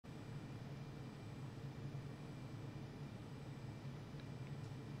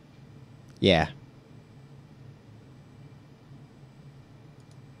Yeah.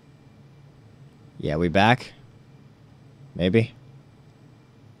 Yeah, we back? Maybe?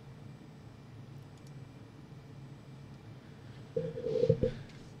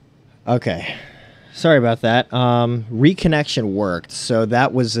 Okay. Sorry about that. Reconnection worked, so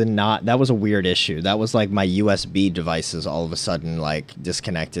that was a weird issue. That was like my USB devices all of a sudden like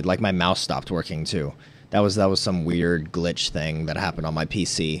disconnected. Like my mouse stopped working too. That was some weird glitch thing that happened on my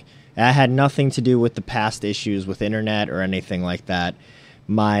PC. That had nothing to do with the past issues with internet or anything like that.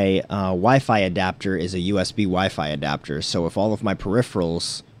 My Wi-Fi adapter is a USB Wi-Fi adapter, so if all of my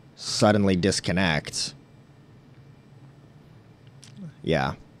peripherals suddenly disconnect,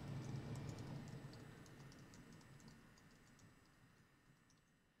 yeah.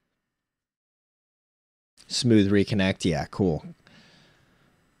 Smooth reconnect, yeah, cool.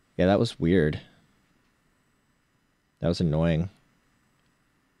 Yeah, that was weird. That was annoying.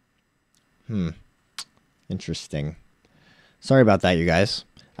 Interesting. Sorry about that, you guys.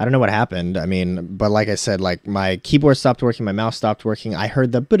 I don't know what happened. I mean, but like I said, like my keyboard stopped working, my mouse stopped working. I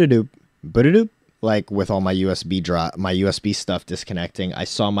heard the boo-doop, boo-doop, like with all my my USB stuff disconnecting. I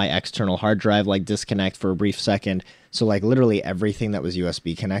saw my external hard drive like disconnect for a brief second. So like literally everything that was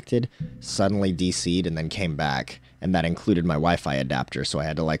USB connected suddenly DC'd and then came back, and that included my Wi-Fi adapter. So I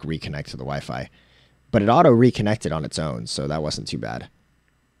had to like reconnect to the Wi-Fi, but it auto reconnected on its own, so that wasn't too bad.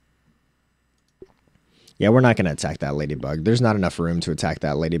 Yeah, we're not going to attack that ladybug. There's not enough room to attack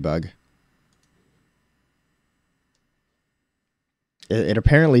that ladybug. It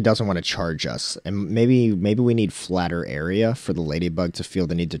apparently doesn't want to charge us, and maybe we need flatter area for the ladybug to feel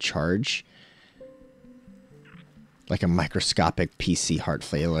the need to charge. Like a microscopic PC heart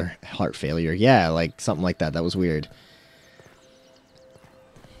failure. Heart failure. Yeah, like something like that. That was weird.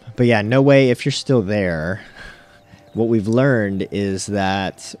 But yeah, no way if you're still there. What we've learned is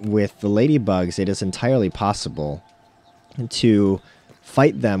that with the ladybugs, it is entirely possible to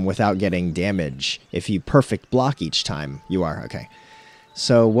fight them without getting damage if you perfect block each time. You are, okay.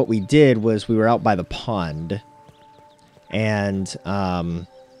 So what we did was we were out by the pond, and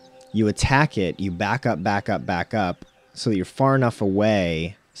you attack it, you back up, so that you're far enough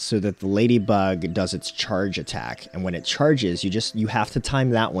away so that the ladybug does its charge attack. And when it charges, you have to time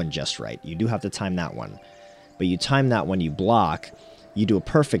that one just right. You do have to time that one. But you time that when you block, you do a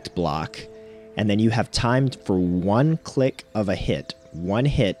perfect block, and then you have time for one click of a hit. One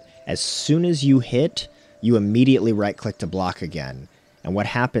hit. As soon as you hit, you immediately right-click to block again. And what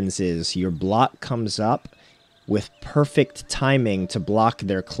happens is your block comes up with perfect timing to block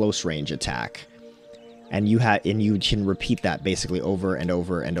their close range attack. And you can repeat that basically over and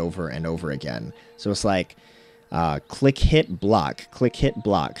over and over and over again. So it's like click, hit, block, click, hit,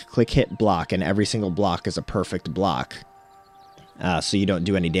 block, click, hit, block, and every single block is a perfect block. So you don't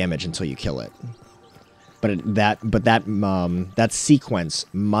do any damage until you kill it. But that sequence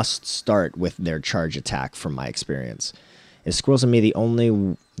must start with their charge attack, from my experience. Is Skwirls and me the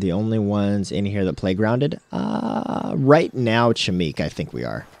only ones in here that play grounded? Right now, Chamik, I think we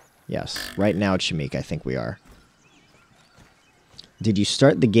are. Yes, right now, Chamik, I think we are. Did you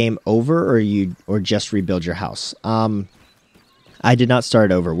start the game over, or just rebuild your house? I did not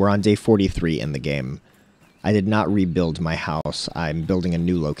start over. We're on day 43 in the game. I did not rebuild my house. I'm building a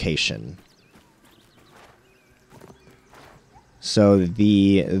new location. So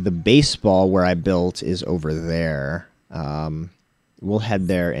the baseball where I built is over there. We'll head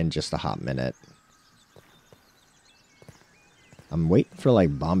there in just a hot minute. I'm waiting for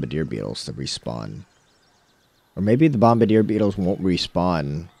like bombardier beetles to respawn. Or maybe the bombardier beetles won't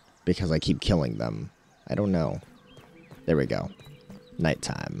respawn because I keep killing them. I don't know. There we go.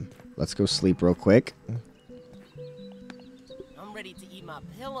 Nighttime. Let's go sleep real quick. I'm ready to eat my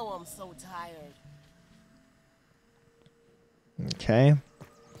pillow. I'm so tired. Okay.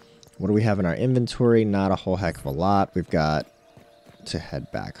 What do we have in our inventory? Not a whole heck of a lot. We've got to head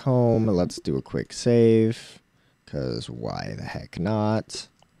back home. Let's do a quick save. Because why the heck not?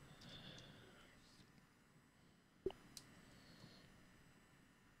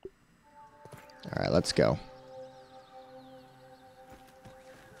 Alright, let's go.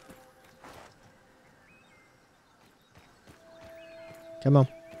 Come on.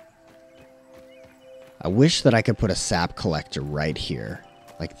 I wish that I could put a sap collector right here.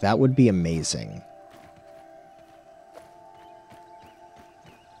 Like, that would be amazing.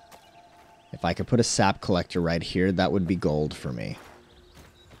 If I could put a sap collector right here, that would be gold for me.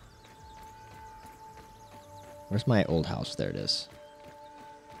 Where's my old house? There it is.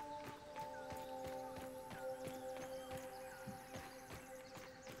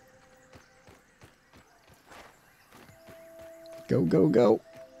 Go, go, go.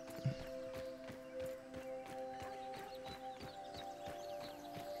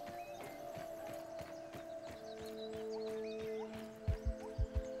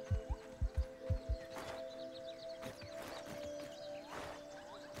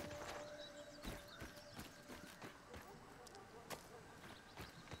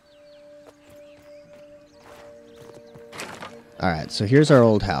 Alright, so here's our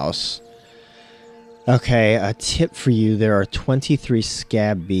old house. Okay, a tip for you. There are 23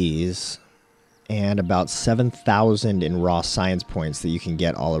 scab bees and about 7,000 in raw science points that you can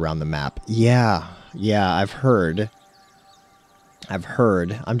get all around the map. Yeah, I've heard.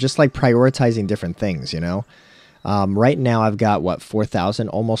 I'm just like prioritizing different things, you know? Right now I've got, what, 4,000?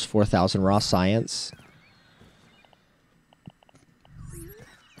 Almost 4,000 raw science.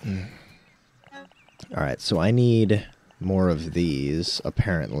 Alright, so I need more of these,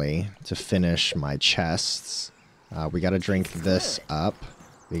 apparently, to finish my chests. We gotta drink this up.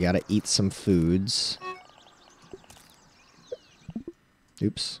 We gotta eat some foods.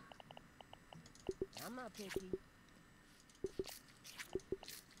 Oops. I'm not picky.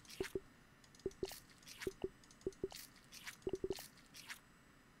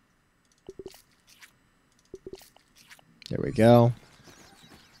 There we go.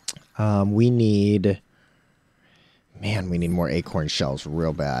 We need... Man, we need more acorn shells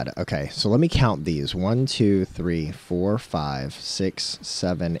real bad. Okay, so let me count these. 1, 2, 3, 4, 5, 6,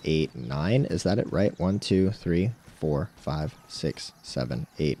 7, 8, 9. Is that it, right? 1, 2, 3, 4, 5, 6, 7,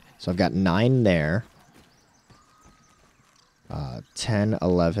 8. So I've got 9 there. 10,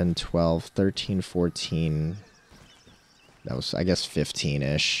 11, 12, 13, 14. That was, I guess,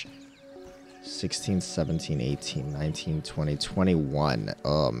 15-ish. 16, 17, 18, 19, 20, 21.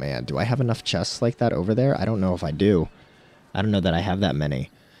 Oh, man. Do I have enough chests like that over there? I don't know if I do. I don't know that I have that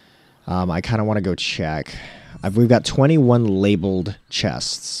many. I kind of want to go check. We've got 21 labeled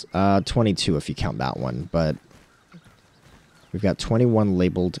chests. 22 if you count that one. But we've got 21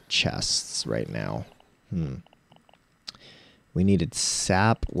 labeled chests right now. We needed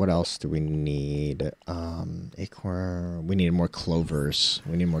sap. What else do we need? Acorn. We needed more clovers.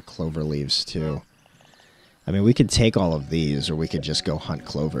 We need more clover leaves, too. I mean, we could take all of these, or we could just go hunt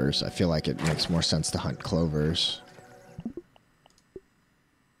clovers. I feel like it makes more sense to hunt clovers.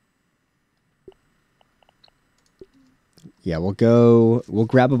 Yeah, we'll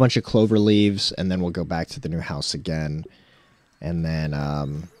grab a bunch of clover leaves, and then we'll go back to the new house again. And then,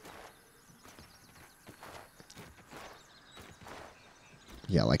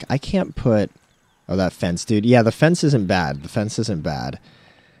 yeah, like, I can't put... Oh, that fence, dude. Yeah, the fence isn't bad. The fence isn't bad.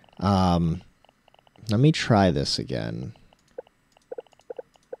 Let me try this again.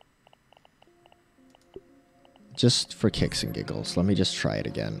 Just for kicks and giggles. Let me just try it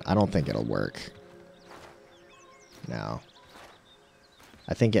again. I don't think it'll work. No.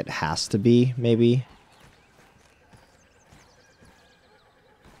 I think it has to be, maybe.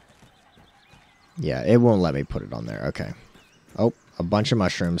 Yeah, it won't let me put it on there. Okay. Oh, a bunch of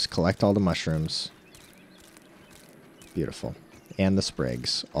mushrooms. Collect all the mushrooms. Beautiful. And the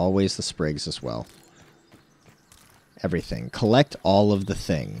sprigs. Always the sprigs as well. Everything. Collect all of the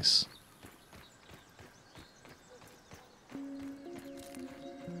things.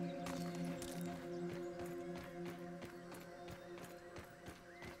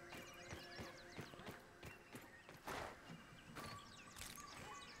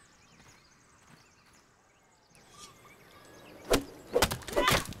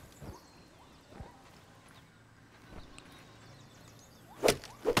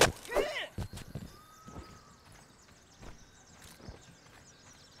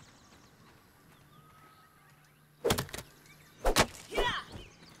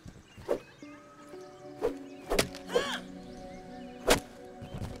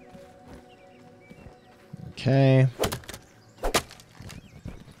 Okay.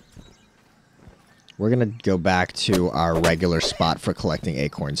 We're going to go back to our regular spot for collecting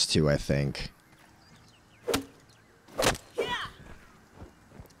acorns too, I think.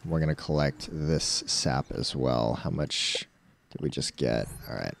 We're going to collect this sap as well. How much did we just get?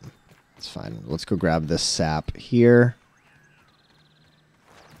 All right. It's fine. Let's go grab this sap here.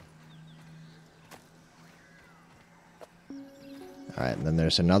 All right, and then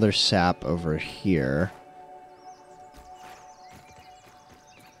there's another sap over here.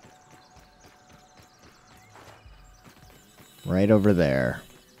 Right over there.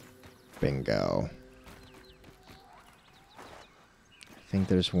 Bingo. I think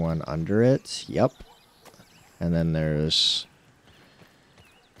there's one under it. Yep. And then there's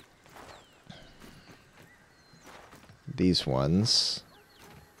these ones.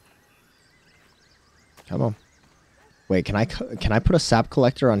 Come on. Wait, can I put a sap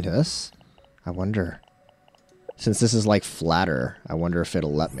collector on this? I wonder. Since this is like flatter, I wonder if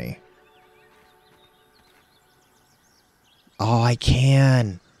it'll let me. Oh, I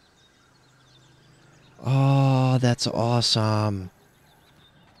can. Oh, that's awesome.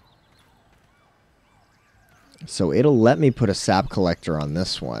 So it'll let me put a sap collector on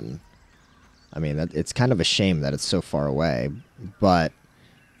this one. I mean, it's kind of a shame that it's so far away, but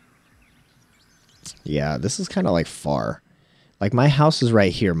yeah, this is kind of like far. Like my house is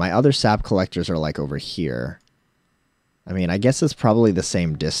right here. My other sap collectors are like over here. I mean, I guess it's probably the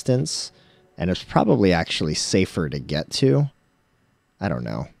same distance, and it's probably actually safer to get to. I don't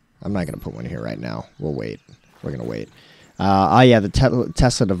know. I'm not going to put one here right now. We'll wait. We're going to wait. Yeah, the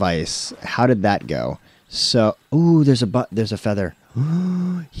Tesla device. How did that go? So, ooh, there's a feather.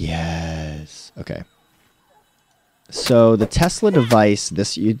 Yes. Okay. So the Tesla device,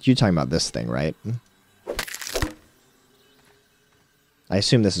 this you're talking about this thing, right? I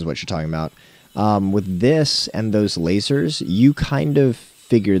assume this is what you're talking about. With this and those lasers, you kind of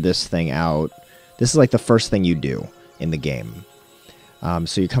figure this thing out. This is like the first thing you do in the game.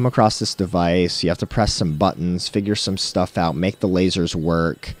 So you come across this device, you have to press some buttons, figure some stuff out, make the lasers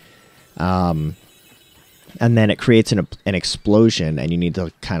work. And then it creates an explosion, and you need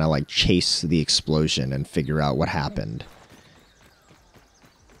to kind of like chase the explosion and figure out what happened.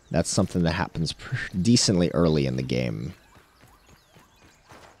 That's something that happens decently early in the game.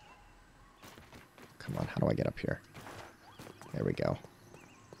 Come on, how do I get up here? There we go.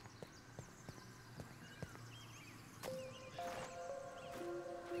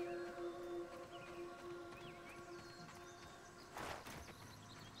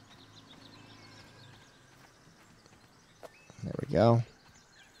 There we go.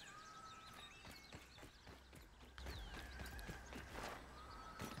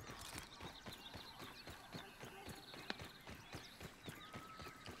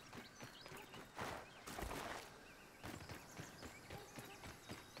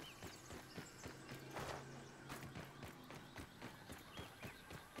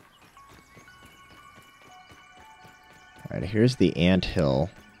 All right, here's the anthill.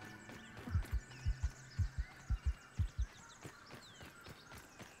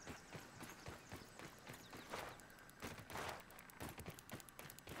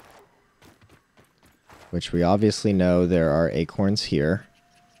 Which we obviously know there are acorns here.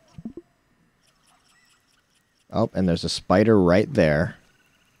 Oh, and there's a spider right there,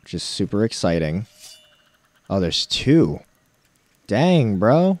 which is super exciting. Oh, there's two. Dang,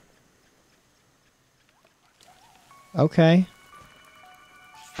 bro. Okay.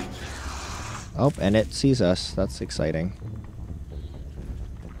 Oh, and it sees us. That's exciting.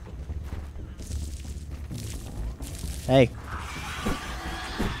 Hey.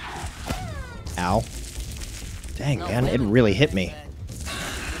 Ow. Dang, man, it really hit me.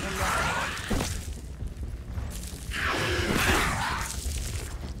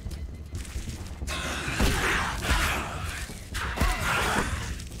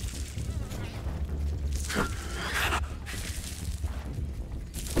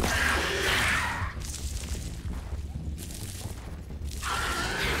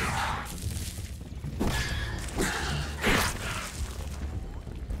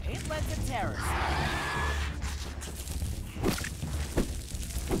 Ain't like the terror.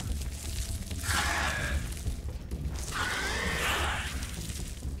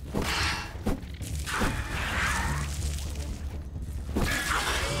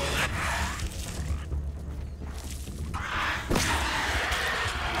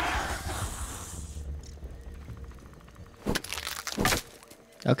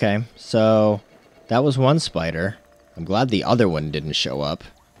 Okay, so that was one spider. I'm glad the other one didn't show up.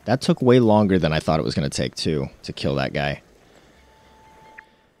 That took way longer than I thought it was going to take, too, to kill that guy.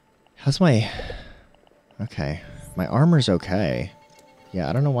 How's my... Okay, my armor's okay. Yeah,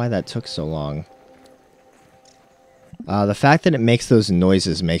 I don't know why that took so long. The fact that it makes those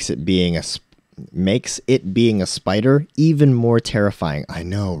noises makes it being a spider even more terrifying. I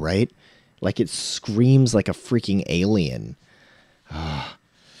know, right? Like it screams like a freaking alien.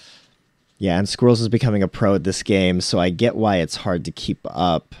 Yeah, and Skwirls is becoming a pro at this game, so I get why it's hard to keep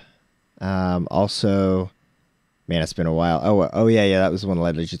up. Also, man, it's been a while. Oh yeah, that was the one that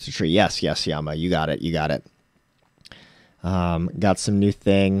led you to the tree. Yes, Yama, you got it. Got some new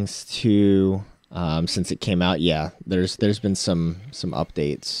things too since it came out. Yeah, there's been some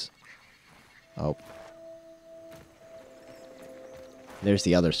updates. Oh, there's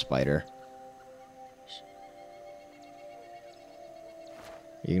the other spider.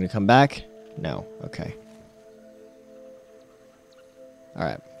 Are you gonna come back? No. Okay.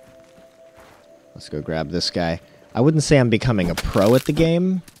 Alright. Let's go grab this guy. I wouldn't say I'm becoming a pro at the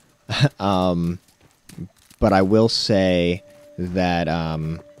game. But I will say that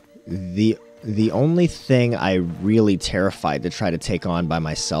the only thing I'm really terrified to try to take on by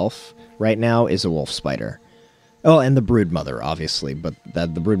myself right now is a wolf spider. Oh, and the broodmother, obviously. But the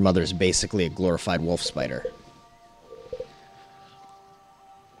broodmother is basically a glorified wolf spider.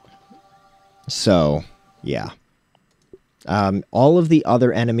 So, yeah. All of the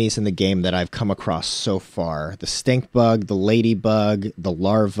other enemies in the game that I've come across so far, the stink bug, the ladybug, the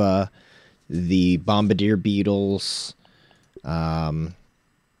larva, the bombardier beetles, I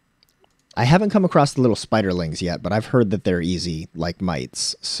haven't come across the little spiderlings yet, but I've heard that they're easy, like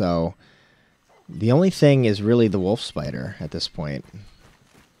mites. So the only thing is really the wolf spider at this point.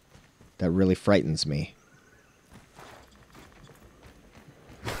 That really frightens me.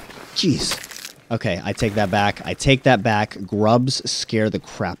 Jeez. Okay, I take that back. I take that back. Grubs scare the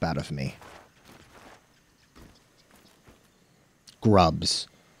crap out of me. Grubs.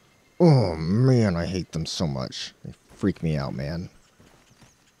 Oh, man, I hate them so much. They freak me out, man.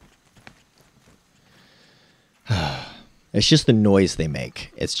 It's just the noise they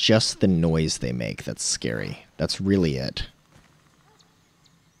make. It's just the noise they make that's scary. That's really it.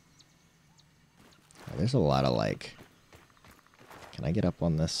 There's a lot of, like... Can I get up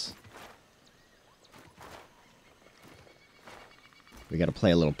on this? We gotta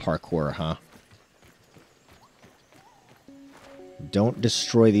play a little parkour, huh? Don't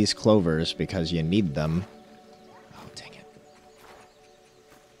destroy these clovers because you need them. Oh, dang it.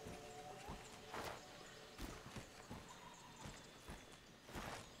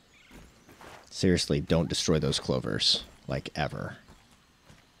 Seriously, don't destroy those clovers. Like, ever.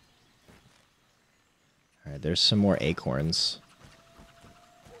 Alright, there's some more acorns.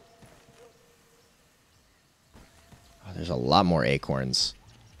 Oh, there's a lot more acorns.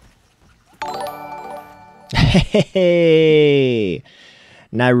 Hey!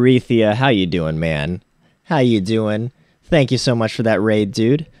 Nyrethia, how you doing, man? How you doing? Thank you so much for that raid,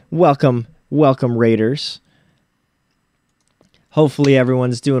 dude. Welcome, welcome, raiders. Hopefully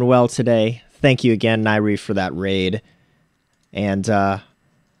everyone's doing well today. Thank you again, Nairi, for that raid. And,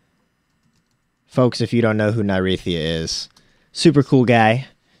 folks, if you don't know who Nyrethia is, super cool guy.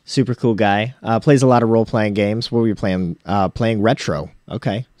 Super cool guy. Plays a lot of role-playing games. What were you playing? Playing retro.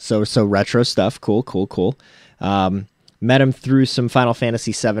 Okay. So retro stuff. Cool, cool, cool. Met him through some Final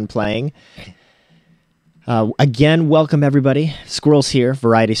Fantasy VII playing. Again, welcome everybody. Skwirls here,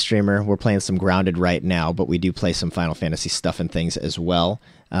 variety streamer. We're playing some Grounded right now, but we do play some Final Fantasy stuff and things as well.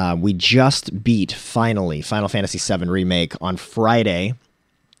 We just beat, finally, Final Fantasy VII Remake on Friday.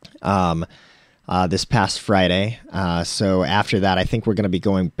 This past Friday. So after that, I think we're going to be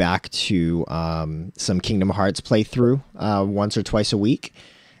going back to some Kingdom Hearts playthrough once or twice a week.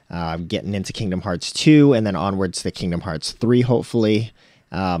 Getting into Kingdom Hearts 2 and then onwards to Kingdom Hearts 3, hopefully.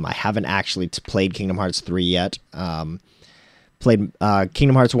 I haven't actually played Kingdom Hearts 3 yet. Played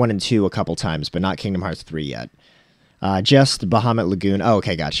Kingdom Hearts 1 and 2 a couple times, but not Kingdom Hearts 3 yet. Just Bahamut Lagoon. Oh,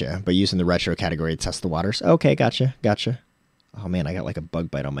 okay, gotcha. But using the retro category to test the waters. Okay, gotcha, gotcha. Oh man, I got like a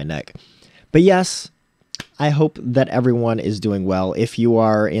bug bite on my neck. But yes, I hope that everyone is doing well. If you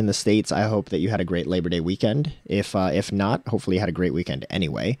are in the States, I hope that you had a great Labor Day weekend. If not, hopefully you had a great weekend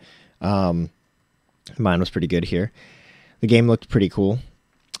anyway. Mine was pretty good here. The game looked pretty cool.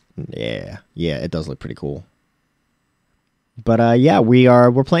 Yeah, it does look pretty cool. But yeah,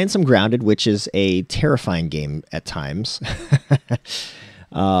 we're playing some Grounded, which is a terrifying game at times.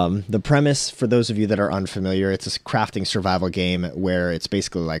 The premise, for those of you that are unfamiliar, it's a crafting survival game where it's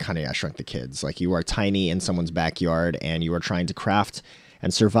basically like Honey, I Shrunk the Kids. Like you are tiny in someone's backyard and you are trying to craft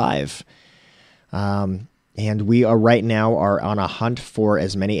and survive. And we are right now on a hunt for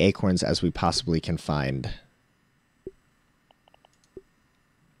as many acorns as we possibly can find.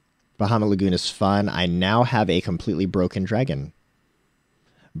 Bahamut Lagoon is fun. I now have a completely broken dragon.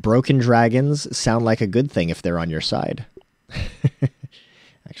 Broken dragons sound like a good thing if they're on your side.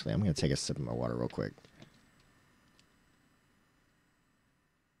 Actually, I'm going to take a sip of my water real quick.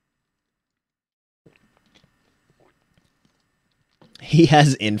 He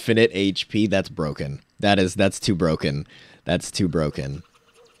has infinite HP. That's broken. That's too broken. That's too broken.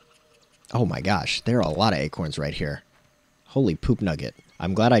 Oh my gosh, there are a lot of acorns right here. Holy poop nugget.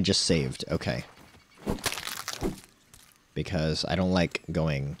 I'm glad I just saved. Okay. Because I don't like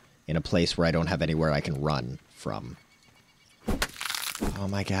going in a place where I don't have anywhere I can run from. Oh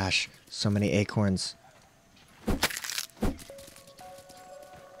my gosh, so many acorns.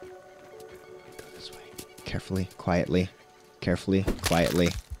 This way. Carefully, quietly. Carefully, quietly.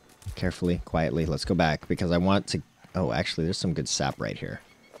 Carefully, quietly. Let's go back because I want to... Oh, actually, there's some good sap right here.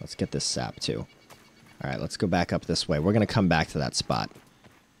 Let's get this sap too. Alright, let's go back up this way. We're going to come back to that spot.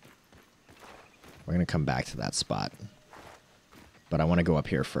 We're going to come back to that spot. But I want to go up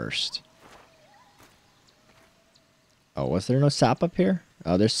here first. Oh, was there no sap up here?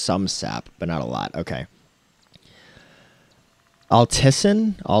 Oh, there's some sap, but not a lot. Okay.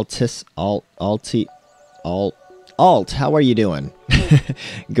 Alt, how are you doing?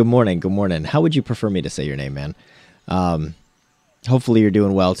 Good morning, good morning. How would you prefer me to say your name, man? Hopefully you're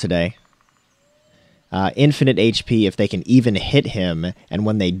doing well today. Infinite HP if they can even hit him, and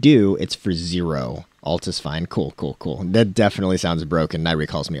when they do, it's for 0. Alt is fine. Cool, cool, cool. That definitely sounds broken. Nairi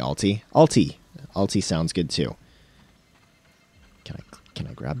calls me Alti. Alti. Alti sounds good too. Can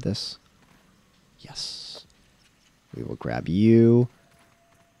I grab this? Yes. We will grab you.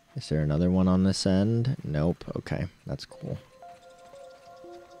 Is there another one on this end? Nope. Okay, that's cool.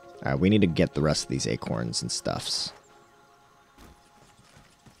 Alright, we need to get the rest of these acorns and stuffs.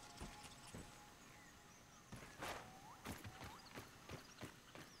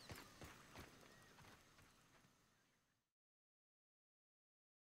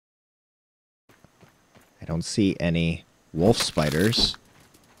 I don't see any wolf spiders.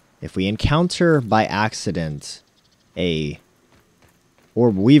 If we encounter by accident a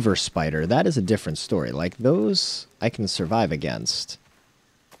orb weaver spider, that is a different story. Like those I can survive against.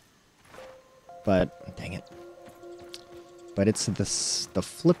 But dang it. But it's the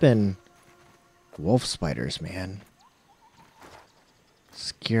flippin' wolf spiders, man.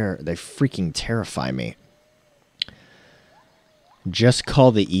 They freaking terrify me. Just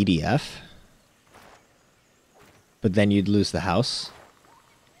call the EDF. But then you'd lose the house.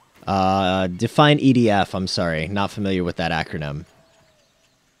 Define EDF, I'm sorry. Not familiar with that acronym.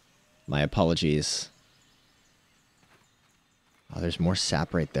 My apologies. Oh, there's more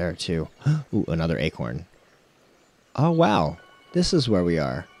sap right there, too. Ooh, another acorn. Oh, wow. This is where we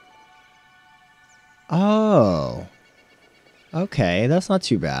are. Oh. Okay, that's not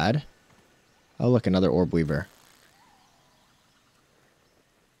too bad. Oh, look, another orb weaver.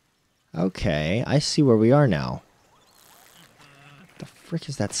 Okay, I see where we are now. The frick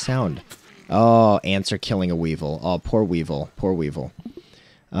is that sound? Oh, ants are killing a weevil. Oh, poor weevil. Poor weevil.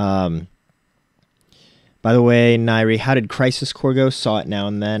 By the way, Nairi, how did Crisis Core go? Saw it now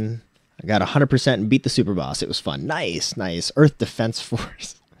and then. I got 100% and beat the super boss. It was fun. Nice, nice. Earth Defense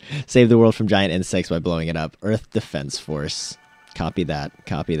Force. Save the world from giant insects by blowing it up. Earth Defense Force. Copy that.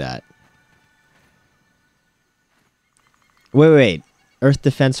 Copy that. Wait. Earth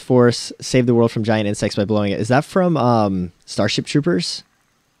Defense Force, save the world from giant insects by blowing it. Is that from Starship Troopers?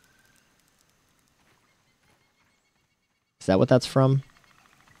 Is that what that's from?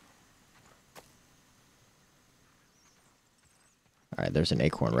 Alright, there's an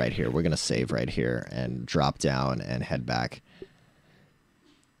acorn right here. We're going to save right here and drop down and head back.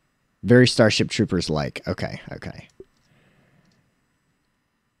 Very Starship Troopers-like. Okay, okay.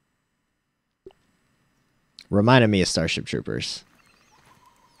 Reminded me of Starship Troopers.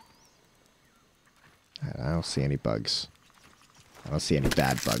 I don't see any bugs. I don't see any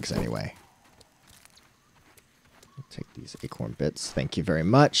bad bugs anyway. I'll take these acorn bits. Thank you very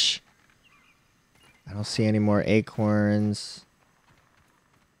much. I don't see any more acorns.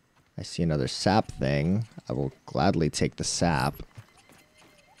 I see another sap thing. I will gladly take the sap.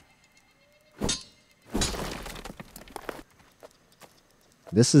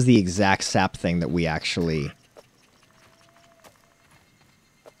 This is the exact sap thing that we actually...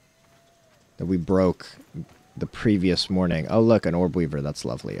 that we broke the previous morning. Oh, look, an orb weaver. That's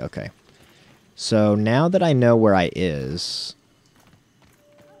lovely. Okay. So now that I know where I is,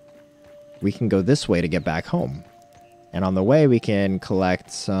 we can go this way to get back home. And on the way, we can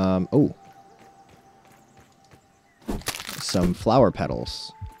collect some... oh. Some flower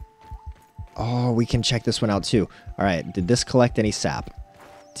petals. Oh, we can check this one out too. All right. Did this collect any sap?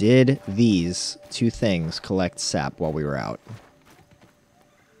 Did these two things collect sap while we were out?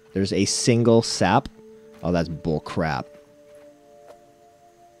 There's a single sap. Oh, that's bull crap.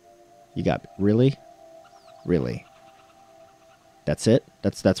 You got... really? Really? That's it?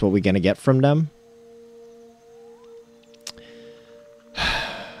 That's what we're gonna get from them?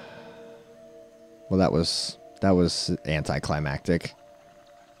 Well, that was anticlimactic.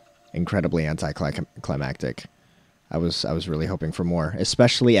 Incredibly anticlimactic. I was really hoping for more,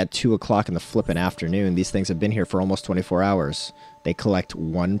 especially at 2 o'clock in the flippin' afternoon. These things have been here for almost 24 hours. They collect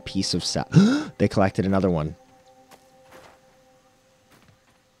one piece of sap. They collected another one.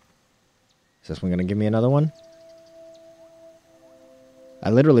 Is this one going to give me another one? I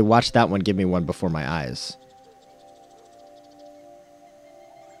literally watched that one give me one before my eyes.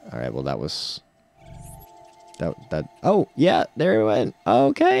 Alright, well that was... That... oh, yeah, there it went.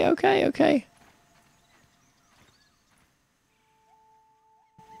 Okay, okay, okay.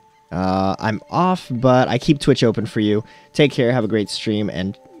 I'm off, but I keep Twitch open for you. Take care, have a great stream,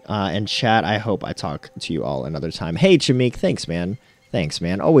 and chat. I hope I talk to you all another time. Hey, Chamik, thanks, man. Thanks,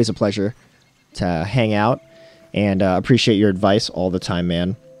 man. Always a pleasure to hang out, and appreciate your advice all the time,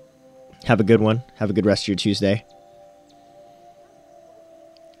 man. Have a good one. Have a good rest of your Tuesday.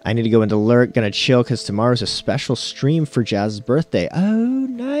 I need to go into lurk. Gonna chill because tomorrow's a special stream for Jazz's birthday. Oh,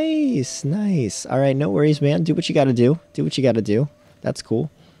 nice. Nice. All right, no worries, man. Do what you gotta do. Do what you gotta do. That's cool.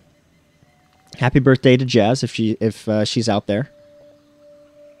 Happy birthday to Jazz if she's out there.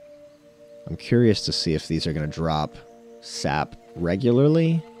 I'm curious to see if these are gonna drop sap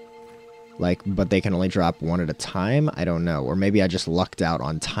regularly. Like, but they can only drop one at a time? I don't know. Or maybe I just lucked out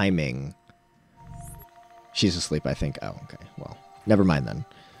on timing. She's asleep, I think. Oh, okay. Well, never mind then.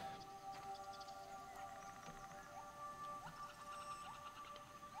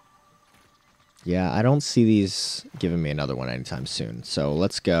 Yeah, I don't see these giving me another one anytime soon. So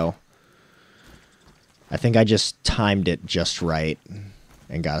let's go. I think I just timed it just right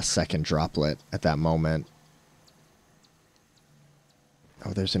and got a second droplet at that moment.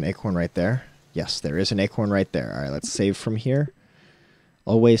 Oh, there's an acorn right there. Yes, there is an acorn right there. All right, let's save from here.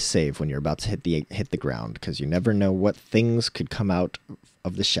 Always save when you're about to hit the ground, because you never know what things could come out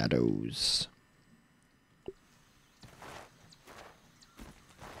of the shadows.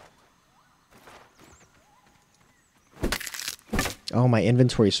 Oh, my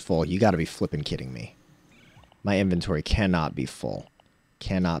inventory's full. You gotta be flipping kidding me. My inventory cannot be full.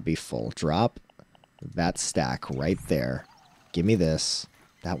 Cannot be full. Drop that stack right there. Give me this.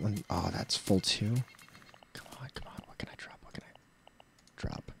 That one, oh, that's full too. Come on, come on. What can I drop? What can I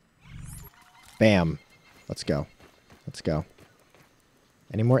drop? Bam. Let's go. Let's go.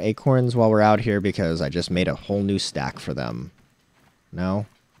 Any more acorns while we're out here? Because I just made a whole new stack for them. No?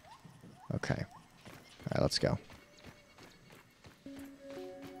 Okay. All right, let's go.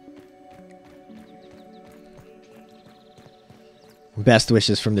 Best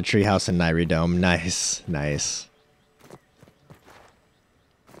wishes from the treehouse in Nairi Dome. Nice. Nice.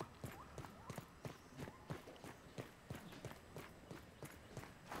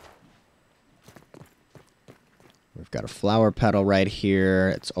 We've got a flower petal right here.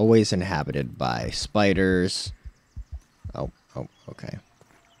 It's always inhabited by spiders. Oh, okay.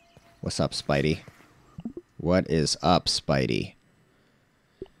 What's up, Spidey? What is up, Spidey?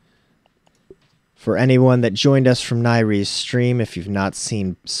 For anyone that joined us from Nairi's stream, if you've not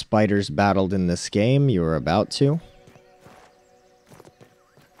seen spiders battled in this game, you are about to.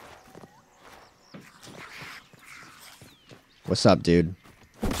 What's up, dude?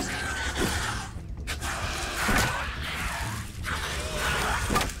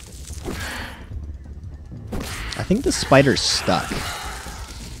 I think the spider's stuck.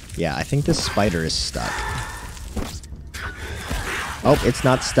 Yeah, I think this spider is stuck. Oh, it's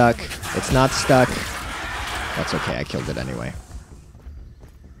not stuck. It's not stuck. That's okay, I killed it anyway.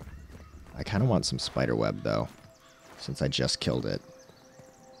 I kind of want some spider web, though, since I just killed it.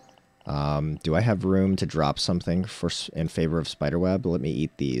 Do I have room to drop something in favor of spider web? Let me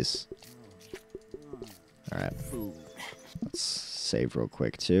eat these. Alright. Let's save real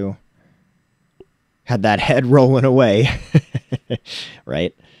quick, too. Had that head rolling away.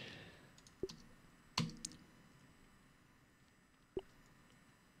 Right?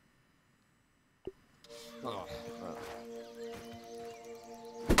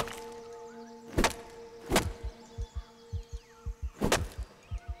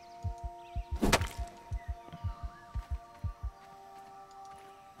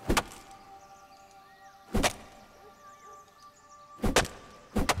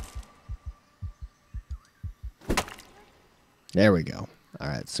 There we go. All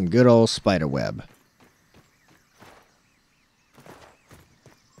right, some good old spider web.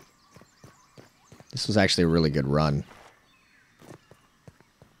 This was actually a really good run.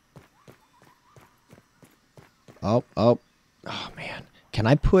 Oh, man. Can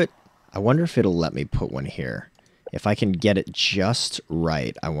I put... I wonder if it'll let me put one here. If I can get it just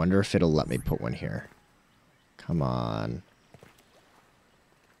right, I wonder if it'll let me put one here. Come on.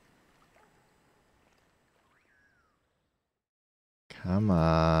 Come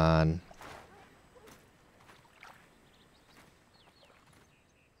on.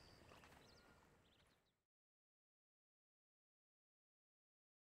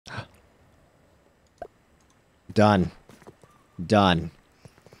 Done. Done.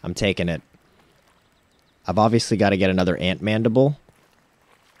 I'm taking it. I've obviously got to get another ant mandible.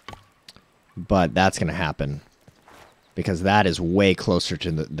 But that's going to happen. Because that is way closer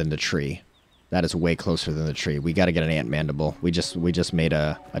to than the tree. That is way closer than the tree. We got to get an ant mandible. We just made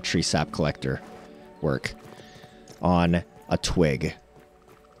a tree sap collector work on a twig.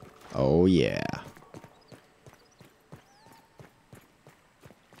 Oh yeah.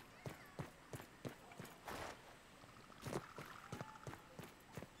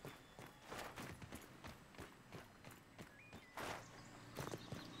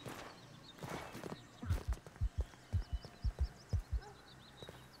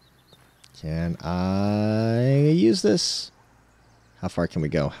 Can I use this? How far can we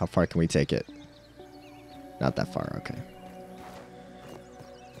go? How far can we take it? Not that far, okay.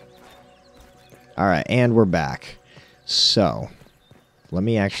 Alright, and we're back. So, let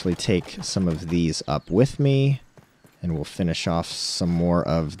me actually take some of these up with me, and we'll finish off some more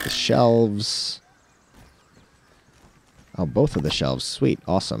of the shelves. Oh, both of the shelves. Sweet,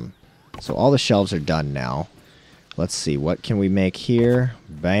 awesome. So all the shelves are done now. Let's see, what can we make here?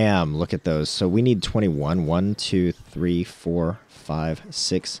 Bam, look at those. So we need 21. 1, 2, 3, 4, 5,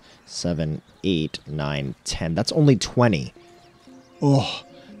 6, 7, 8, 9, 10. That's only 20. Oh,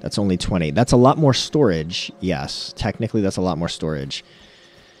 that's only 20. That's a lot more storage. Yes, technically that's a lot more storage.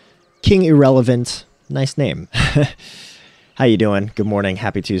 King Irrelevant. Nice name. How you doing? Good morning.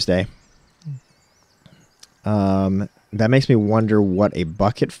 Happy Tuesday. That makes me wonder what a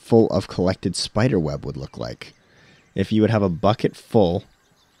bucket full of collected spiderweb would look like. If you would have a bucket full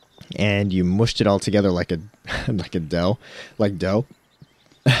and you mushed it all together like a dough.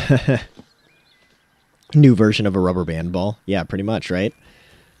 New version of a rubber band ball. Yeah, pretty much, right?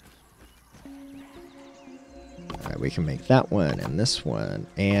 Alright, we can make that one and this one.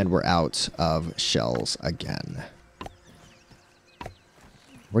 And we're out of shells again.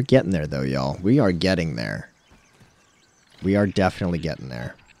 We're getting there, though, y'all. We are getting there. We are definitely getting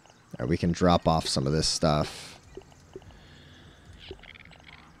there. Alright, we can drop off some of this stuff.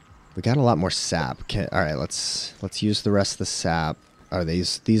 We got a lot more sap. Alright, let's use the rest of the sap. Are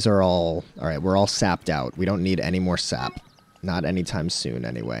these are all... Alright, we're all sapped out. We don't need any more sap. Not anytime soon,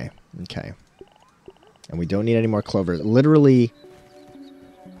 anyway. Okay. And we don't need any more clovers. Literally,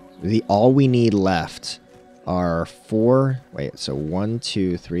 all we need left are 4... Wait, so 1,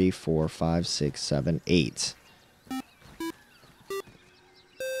 2, 3, 4, 5, 6, 7, 8.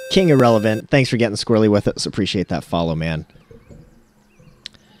 King Irrelevant, thanks for getting squirrely with us. Appreciate that follow, man.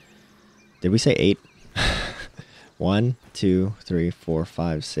 Did we say 8? 1, 2, 3, 4,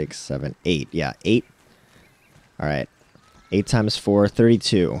 5, 6, 7, 8. Yeah, 8. All right. 8 times 4,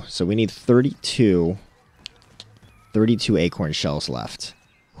 32. So we need 32 acorn shells left.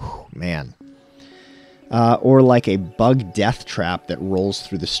 Whew, man. Or like a bug death trap that rolls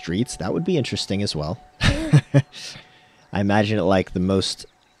through the streets. That would be interesting as well. I imagine it like the most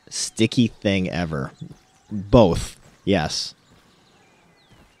sticky thing ever. Both. Yes.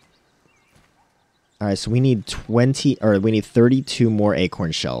 All right, so we need 32 more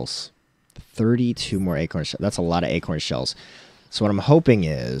acorn shells. 32 more acorn shells. That's a lot of acorn shells. So what I'm hoping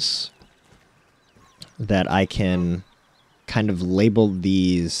is that I can kind of label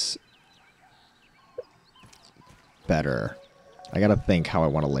these better. I gotta think how I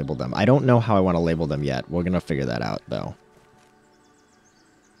want to label them. I don't know how I want to label them yet. We're gonna figure that out, though.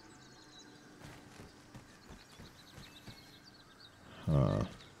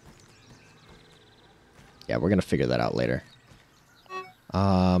 Yeah, we're gonna figure that out later.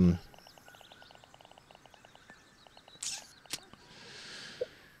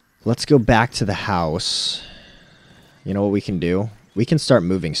 Let's go back to the house. You know what we can do? We can start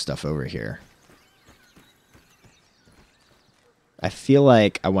moving stuff over here. I feel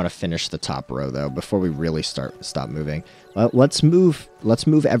like I want to finish the top row though before we really stop moving. Let's move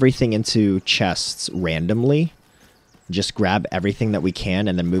everything into chests randomly. Just grab everything that we can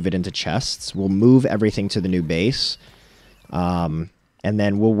and then move it into chests. We'll move everything to the new base. And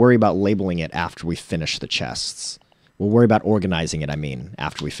then we'll worry about labeling it after we finish the chests. We'll worry about organizing it, I mean,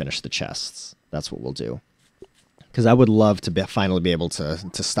 after we finish the chests. That's what we'll do. Because I would love to finally be able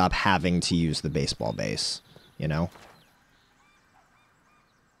to stop having to use the baseball base, you know?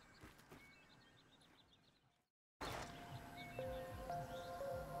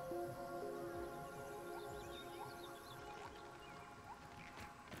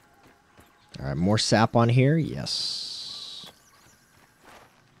 All right, more sap on here. Yes.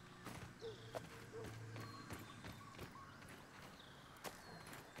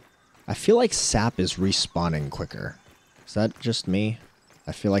 I feel like sap is respawning quicker. Is that just me?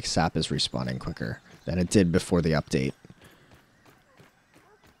 I feel like sap is respawning quicker than it did before the update.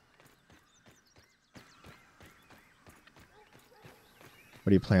 What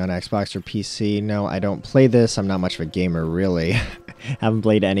do you play on Xbox or PC? No, I don't play this. I'm not much of a gamer, really. Haven't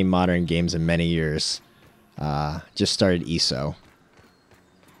played any modern games in many years. Just started ESO.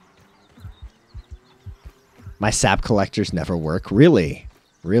 My sap collectors never work. Really?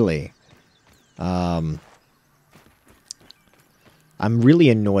 Really? I'm really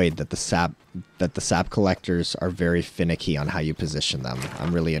annoyed that the sap collectors are very finicky on how you position them.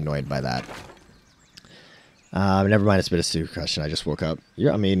 I'm really annoyed by that. Never mind, it's been a stupid question. I just woke up.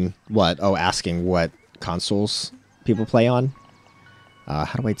 Yeah, I mean, what? Oh, asking what consoles people play on? How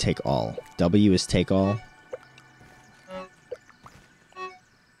do I take all? W is take all.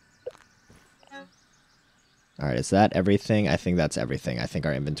 Alright, is that everything? I think that's everything. I think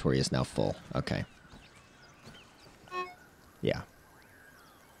our inventory is now full. Okay. Yeah.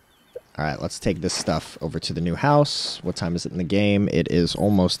 Alright, let's take this stuff over to the new house. What time is it in the game? It is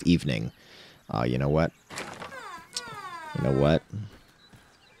almost evening. You know what? You know what?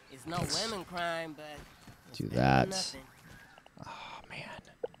 It's no women crime, but do that. Oh, man.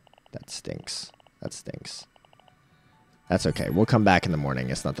 That stinks. That stinks. That's okay. We'll come back in the morning.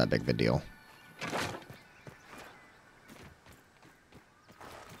 It's not that big of a deal.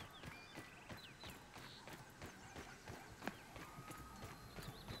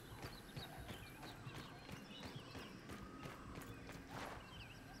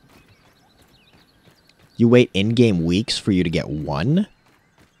 You wait in-game weeks for you to get one?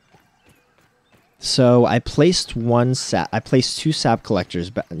 So I placed two sap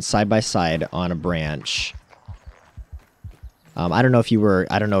collectors side by side on a branch. I don't know if you were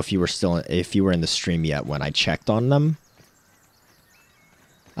if you were in the stream yet when I checked on them.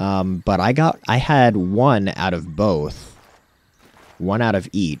 But I had one out of both. One out of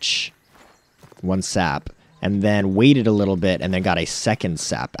each. One sap. And then waited a little bit and then got a second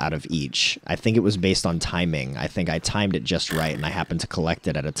sap out of each. I think it was based on timing. I think I timed it just right and I happened to collect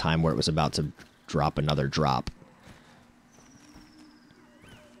it at a time where it was about to drop another drop.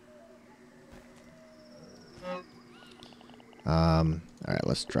 Alright,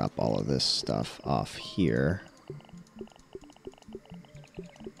 let's drop all of this stuff off here.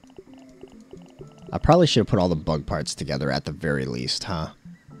 I probably should have put all the bug parts together at the very least, huh?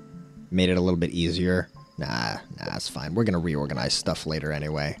 Made it a little bit easier. Nah, it's fine. We're gonna reorganize stuff later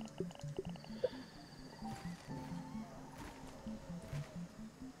anyway.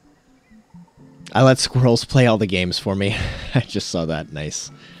 I let Skwirls play all the games for me. I just saw that.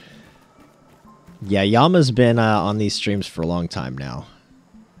 Nice. Yeah, Yama's been on these streams for a long time now.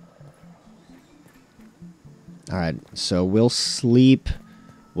 Alright, so we'll sleep,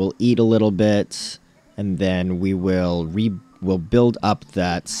 we'll eat a little bit, and then we'll build up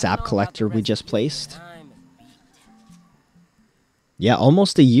that sap collector we just placed. Yeah,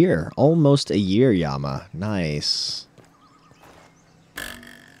 almost a year. Almost a year, Yama. Nice.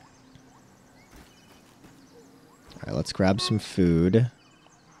 Alright, let's grab some food.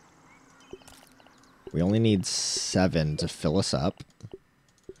 We only need 7 to fill us up.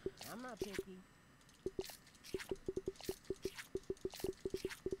 I'm not picky.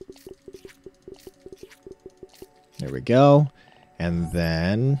 There we go. And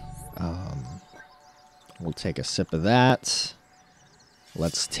then we'll take a sip of that.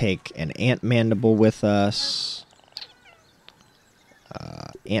 Let's take an ant mandible with us.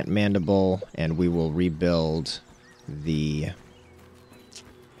 Ant mandible, and we will rebuild the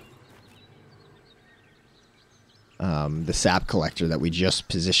sap collector that we just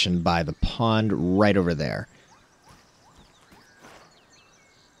positioned by the pond right over there.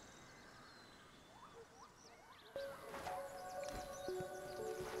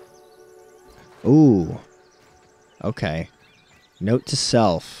 Ooh. Okay. Note to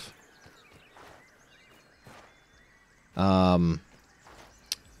self.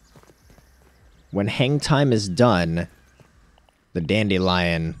 When hang time is done, the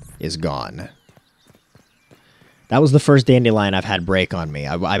dandelion is gone. That was the first dandelion I've had break on me.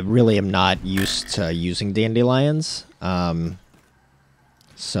 I really am not used to using dandelions.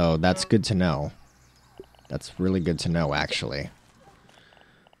 So that's good to know. That's really good to know, actually.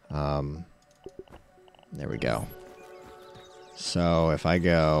 There we go. So if I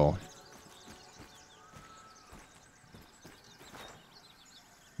go...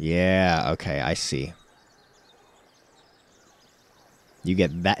 Yeah, okay, I see. You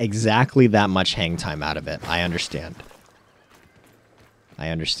get that exactly that much hang time out of it. I understand. I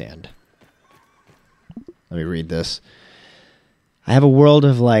understand. Let me read this. I have a world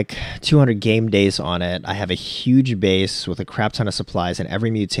of like 200 game days on it. I have a huge base with a crap ton of supplies and every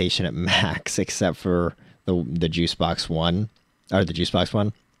mutation at max except for the juice box one. Or the juice box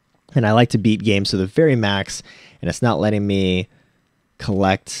one. And I like to beat games to the very max, and it's not letting me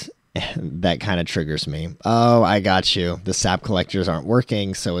collect. That kind of triggers me. Oh, I got you. The sap collectors aren't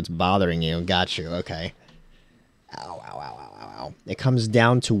working, so it's bothering you. Got you. Okay. Ow, ow, ow, ow, ow, ow. It comes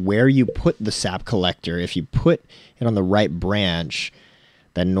down to where you put the sap collector. If you put it on the right branch,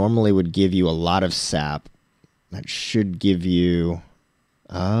 that normally would give you a lot of sap. That should give you...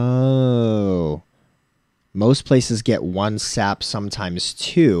 Oh... Most places get 1 sap, sometimes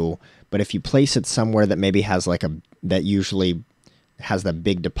 2, but if you place it somewhere that maybe has like that usually has that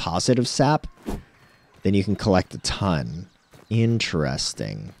big deposit of sap, then you can collect a ton.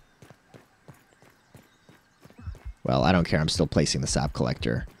 Interesting. Well, I don't care. I'm still placing the sap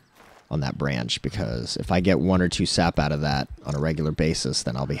collector on that branch because if I get 1 or 2 sap out of that on a regular basis,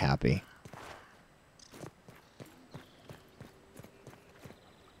 then I'll be happy.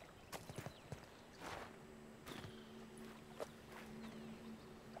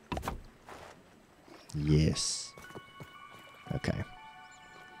 Yes. Okay.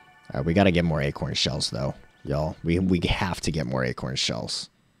 All right, we got to get more acorn shells, though, y'all. We have to get more acorn shells.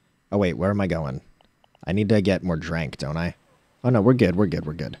 Oh, wait, where am I going? I need to get more drank, don't I? Oh, no, we're good, we're good,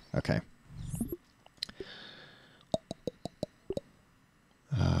 we're good. Okay.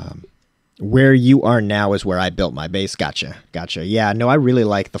 Where you are now is where I built my base. Gotcha, gotcha. Yeah, no, I really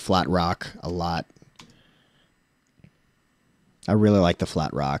like the flat rock a lot. I really like the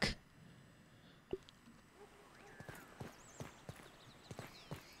flat rock.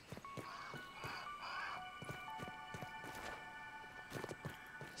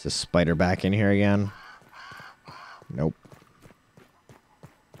 Is this spider back in here again? Nope.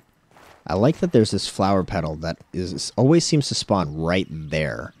 I like that there's this flower petal that always seems to spawn right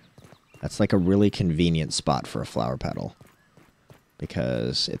there. That's like a really convenient spot for a flower petal.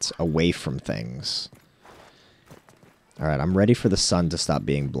 Because it's away from things. Alright, I'm ready for the sun to stop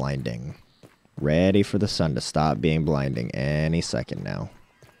being blinding. Ready for the sun to stop being blinding any second now.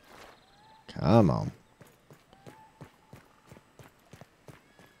 Come on.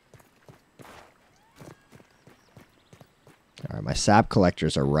 Alright, my sap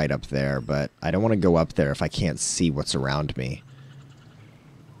collectors are right up there, but I don't want to go up there if I can't see what's around me.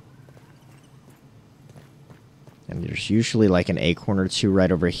 And there's usually like an acorn or 2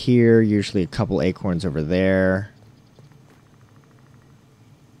 right over here, usually a couple acorns over there.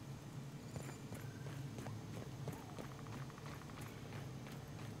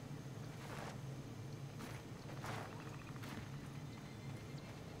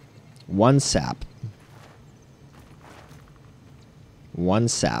 One sap. One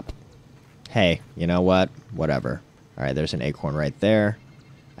sap. Hey, you know what? Whatever. Alright, there's an acorn right there.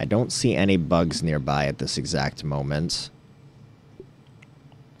 I don't see any bugs nearby at this exact moment.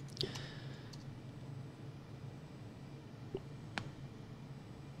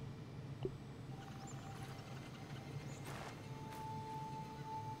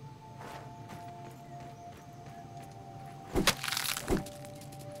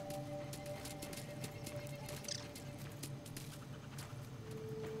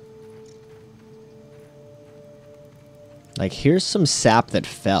 Like, here's some sap that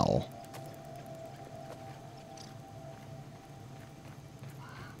fell.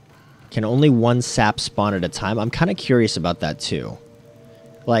 Can only one sap spawn at a time? I'm kind of curious about that, too.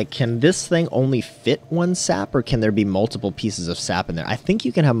 Like, can this thing only fit one sap, or can there be multiple pieces of sap in there? I think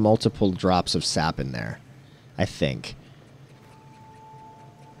you can have multiple drops of sap in there. I think.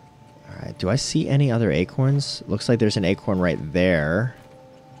 Alright, do I see any other acorns? Looks like there's an acorn right there.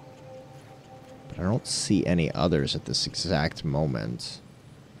 I don't see any others at this exact moment.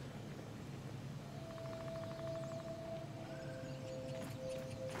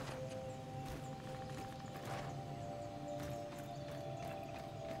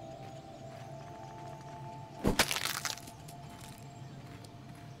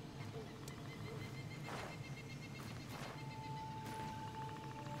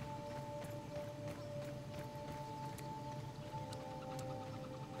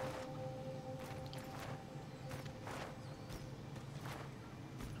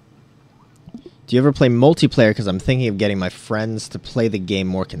 Do you ever play multiplayer? Because I'm thinking of getting my friends to play the game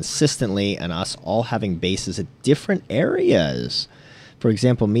more consistently and us all having bases at different areas. For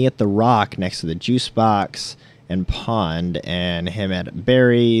example, me at the rock next to the juice box and pond, and him at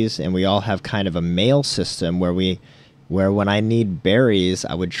berries, and we all have kind of a mail system where when I need berries,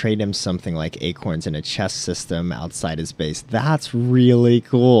 I would trade him something like acorns in a chest system outside his base. That's really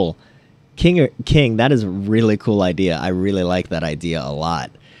cool. King, that is a really cool idea. I really like that idea a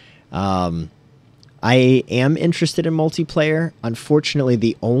lot. I am interested in multiplayer. Unfortunately,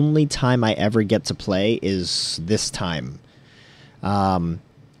 the only time I ever get to play is this time. I'm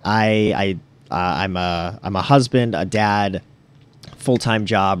a husband, a dad, full-time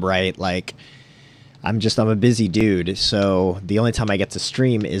job, right? Like, I'm a busy dude. So the only time I get to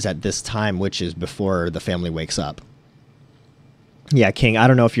stream is at this time, which is before the family wakes up. Yeah, King, I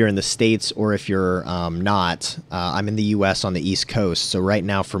don't know if you're in the States or if you're not. I'm in the U.S. on the East Coast, so right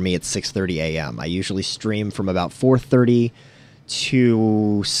now for me it's 6:30 a.m. I usually stream from about 4:30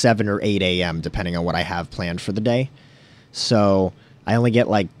 to 7 or 8 a.m., depending on what I have planned for the day. So I only get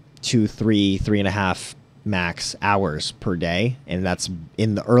like 3.5 max hours per day, and that's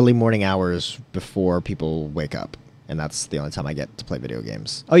in the early morning hours before people wake up. and that's the only time I get to play video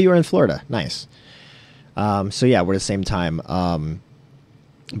games. Oh, you were in Florida. Nice. So yeah, we're the same time.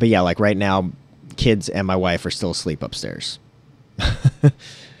 But yeah, like right now, kids and my wife are still asleep upstairs.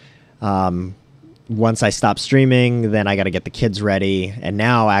 Once I stop streaming, then I got to get the kids ready. And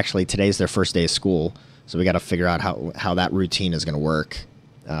now, actually, today's their first day of school, so we got to figure out how that routine is going to work.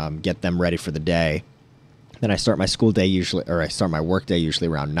 Get them ready for the day. Then I start my school day usually, or I start my work day usually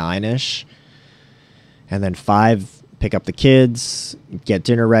around 9-ish. And then 5, pick up the kids, get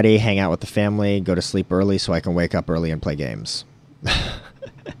dinner ready, hang out with the family, go to sleep early so I can wake up early and play games.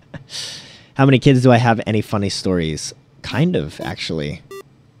 How many kids do I have? Any funny stories? Kind of, actually.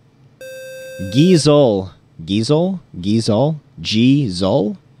 Gizol.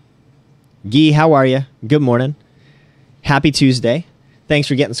 Gee, how are you? Good morning. Happy Tuesday. Thanks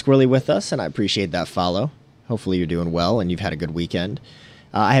for getting squirrely with us, and I appreciate that follow. Hopefully you're doing well and you've had a good weekend.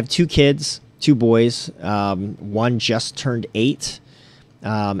 I have 2 kids, 2 boys. One just turned 8,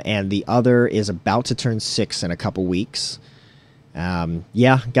 and the other is about to turn 6 in a couple weeks.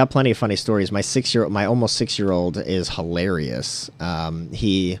 Yeah, got plenty of funny stories. My almost 6-year-old is hilarious.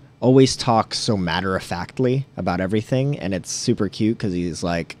 He always talks so matter-of-factly about everything, and it's super cute because he's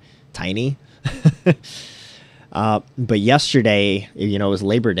like tiny. But yesterday, it was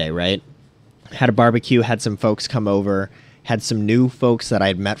Labor Day, right? Had a barbecue, had some folks come over, had some new folks that I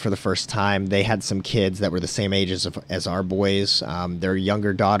had met for the first time. They had some kids that were the same age as our boys. Their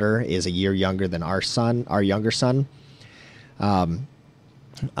younger daughter is a year younger than our younger son. And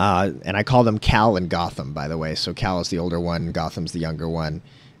I call them Cal and Gotham, by the way. So Cal is the older one, Gotham's the younger one.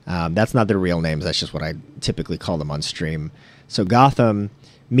 That's not their real names. That's just what I typically call them on stream. So Gotham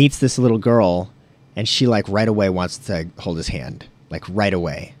meets this little girl, and she like right away wants to hold his hand, like right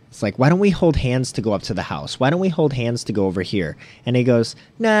away. It's like, why don't we hold hands to go up to the house? Why don't we hold hands to go over here? And he goes,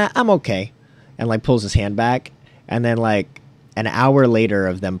 nah, I'm okay. And like pulls his hand back. And then like an hour later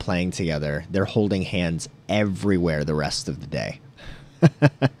of them playing together, they're holding hands everywhere the rest of the day.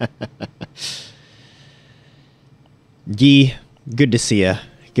 Gee, good to see you.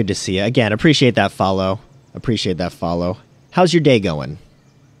 Good to see you. Again, appreciate that follow. How's your day going?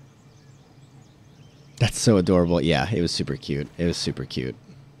 That's so adorable. Yeah, it was super cute.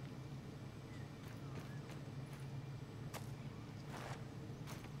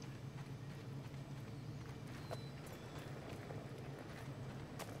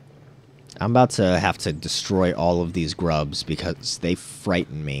 I'm about to have to destroy all of these grubs because they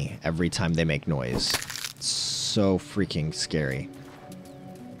frighten me every time they make noise. It's so freaking scary.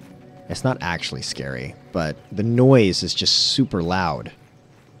 It's not actually scary, but the noise is just super loud.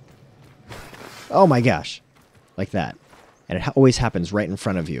 Oh my gosh. Like that. And it always happens right in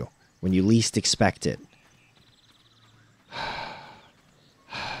front of you when you least expect it.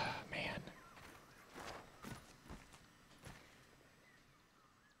 Man.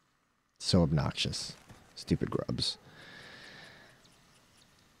 So obnoxious. Stupid grubs.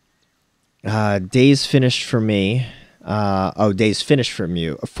 Days finished for me. Days finished for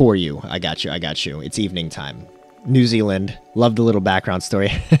you. I got you. It's evening time. New Zealand. Love the little background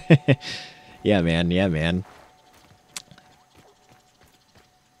story. Yeah, man.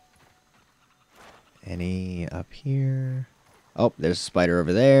 Any up here? Oh, there's a spider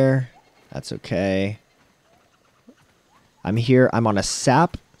over there. That's okay. I'm here. I'm on a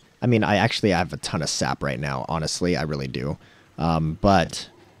sap. I mean, I have a ton of sap right now. Honestly, I really do. But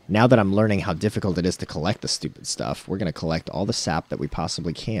now that I'm learning how difficult it is to collect the stupid stuff, we're going to collect all the sap that we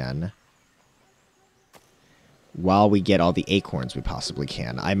possibly can while we get all the acorns we possibly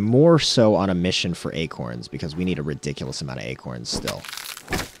can. I'm more so on a mission for acorns because we need a ridiculous amount of acorns still.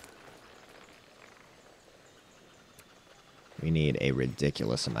 We need a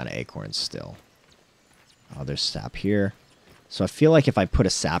ridiculous amount of acorns still. Oh, there's sap here. So I feel like if I put a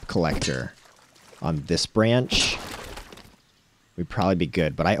sap collector on this branch, we'd probably be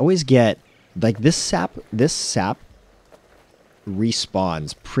good. But I always get, like, this sap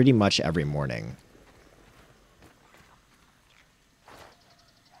respawns pretty much every morning.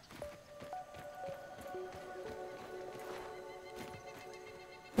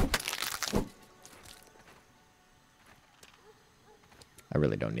 I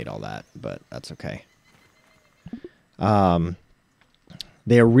really don't need all that, but that's okay.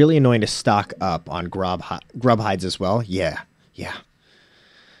 They are really annoying to stock up on grub hides as well. Yeah,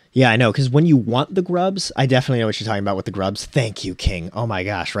 I know, because when you want the grubs, I definitely know what you're talking about with the grubs. Thank you, King. Oh my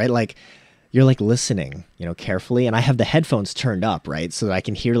gosh, right? Like, you're like listening, carefully, and I have the headphones turned up, right? So that I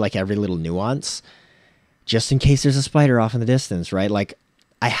can hear like every little nuance, just in case there's a spider off in the distance, right? Like,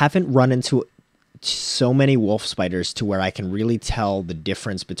 I haven't run into so many wolf spiders to where I can really tell the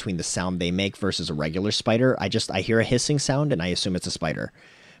difference between the sound they make versus a regular spider. I hear a hissing sound and I assume it's a spider.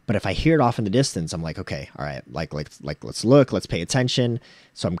 But if I hear it off in the distance, I'm like, okay, all right, let's look, let's pay attention.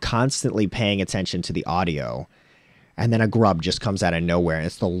 So I'm constantly paying attention to the audio. And then a grub just comes out of nowhere, and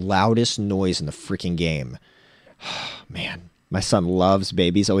it's the loudest noise in the freaking game. Man, my son loves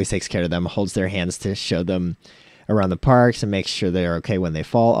babies, always takes care of them, holds their hands to show them around the parks and makes sure they're okay when they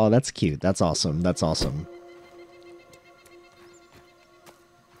fall. Oh, that's cute. That's awesome. That's awesome.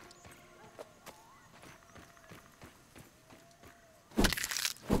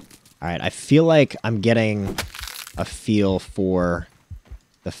 All right, I feel like I'm getting a feel for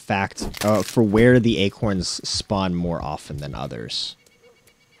the fact for where the acorns spawn more often than others.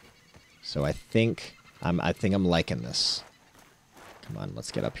 So I think I'm liking this. Come on,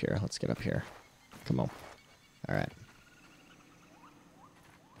 let's get up here. Let's get up here. Come on. All right.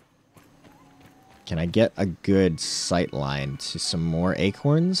 Can I get a good sight line to some more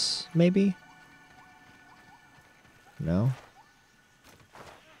acorns, maybe? No?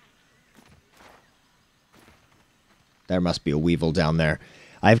 There must be a weevil down there.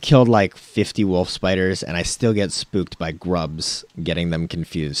 I've killed like 50 wolf spiders, and I still get spooked by grubs, getting them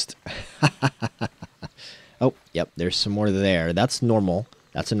confused. Oh, yep, there's some more there. That's normal.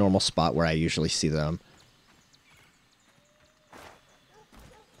 That's a normal spot where I usually see them.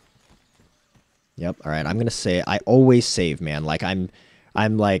 Yep, all right, I'm going to say, I always save, man. Like, I'm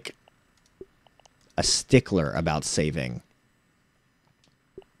like a stickler about saving.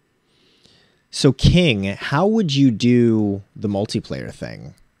 So, King, how would you do the multiplayer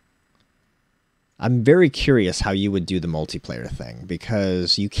thing? I'm very curious how you would do the multiplayer thing,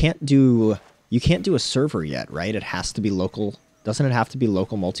 because you can't do a server yet, right? It has to be local. Doesn't it have to be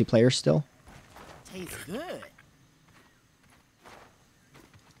local multiplayer still? Tastes good.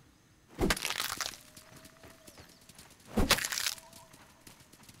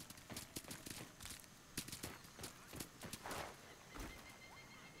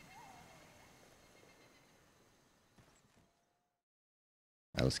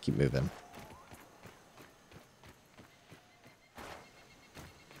 All right, let's keep moving.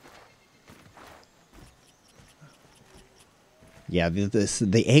 Yeah,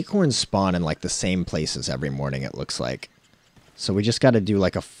 the acorns spawn in like the same places every morning, it looks like. So we just got to do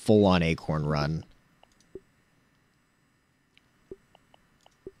like a full-on acorn run.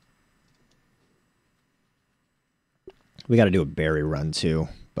 We got to do a berry run too,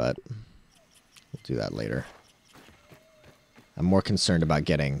 but we'll do that later. I'm more concerned about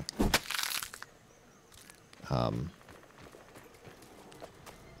getting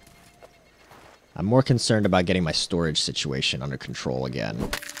my storage situation under control again. Oh,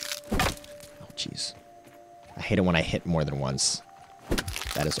 jeez. I hate it when I hit more than once.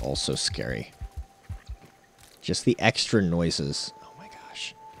 That is also scary. Just the extra noises. Oh my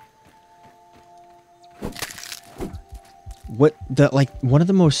gosh. One of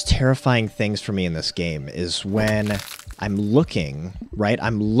the most terrifying things for me in this game is when I'm looking, right?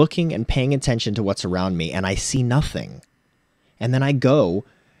 I'm looking and paying attention to what's around me, and I see nothing. And then I go,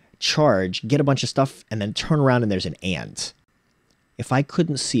 charge, get a bunch of stuff, and then turn around and there's an ant. If I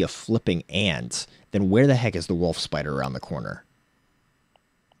couldn't see a flipping ant, then where the heck is the wolf spider around the corner?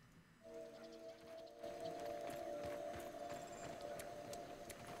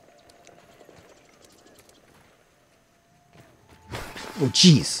 Oh,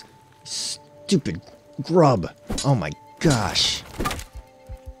 jeez. Stupid grub. Oh my gosh.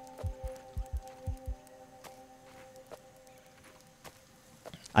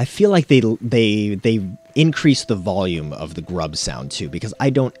 I feel like they increase the volume of the grub sound too, because I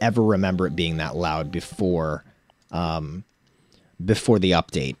don't ever remember it being that loud before the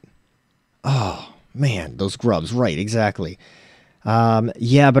update. Oh man, those grubs, right, exactly.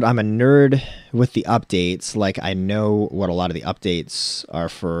 Yeah, but I'm a nerd with the updates. Like, I know what a lot of the updates are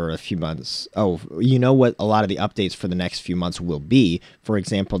for a few months. Oh, you know what a lot of the updates for the next few months will be. For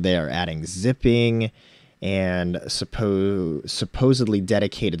example, they are adding zipping and supposedly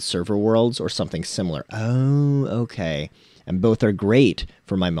dedicated server worlds or something similar. Oh, okay. And both are great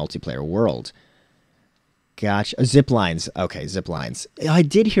for my multiplayer world. Gotcha. Zip lines. Okay, zip lines. I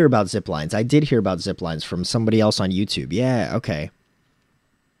did hear about zip lines. I did hear about zip lines from somebody else on YouTube. Yeah, okay.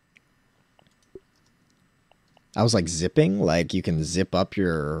 I was like, zipping? Like, you can zip up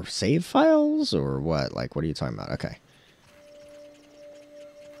your save files? Or what? Like, what are you talking about? Okay.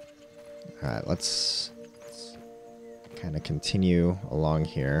 Alright, let's kind of continue along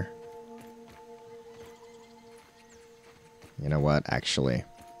here. You know what? Actually...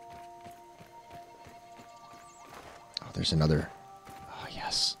 Oh, there's another... Oh,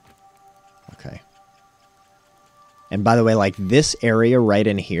 yes. Okay. And by the way, like, this area right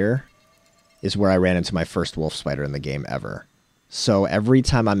in here is where I ran into my first wolf spider in the game ever. So every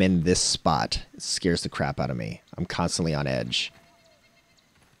time I'm in this spot, it scares the crap out of me. I'm constantly on edge.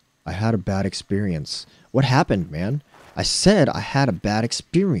 I had a bad experience. What happened, man? I said I had a bad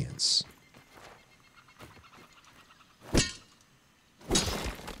experience.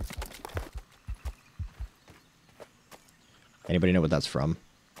 Anybody know what that's from?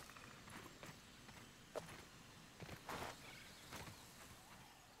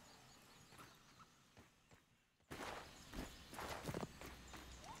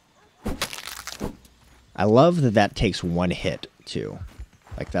 I love that that takes one hit, too.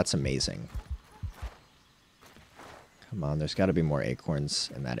 Like, that's amazing. Come on, there's got to be more acorns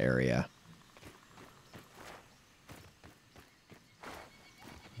in that area.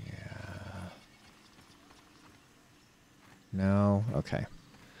 Yeah. No? Okay.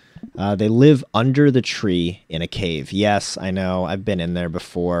 They live under the tree in a cave. Yes, I know. I've been in there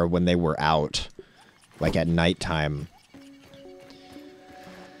before when they were out. Like, at nighttime.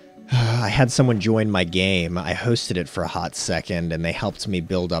 I had someone join my game. I hosted it for a hot second, and they helped me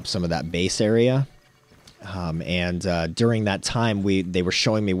build up some of that base area. During that time, they were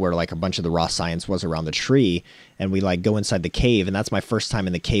showing me where like a bunch of the raw science was around the tree, and we like go inside the cave, and that's my first time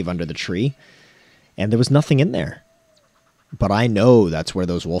in the cave under the tree, and there was nothing in there. But I know that's where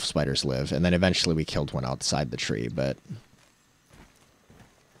those wolf spiders live, and then eventually we killed one outside the tree, but...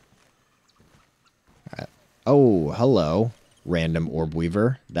 Oh, hello. Random orb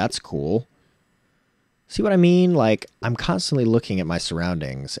weaver. That's cool. See what I mean? Like, I'm constantly looking at my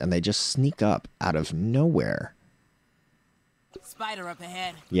surroundings, and they just sneak up out of nowhere. Spider up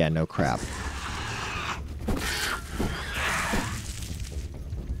ahead. Yeah, no crap.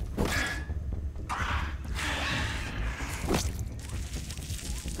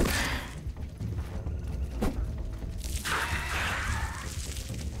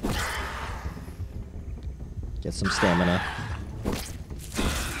 Get some stamina.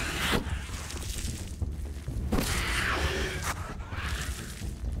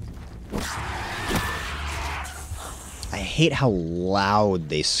 I hate how loud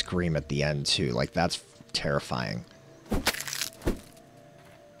they scream at the end, too. Like, that's terrifying.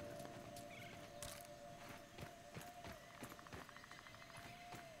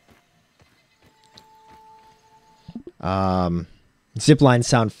 Zip lines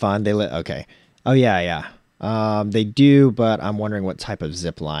sound fun. Okay. Oh, yeah. They do, but I'm wondering what type of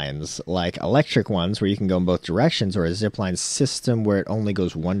zip lines. Like electric ones where you can go in both directions, or a zip line system where it only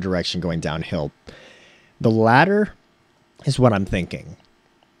goes one direction going downhill. The latter is what I'm thinking.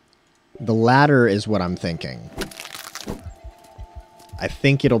 I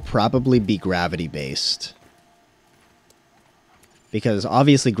think it'll probably be gravity-based. Because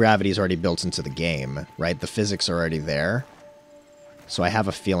obviously gravity is already built into the game, right? The physics are already there. So I have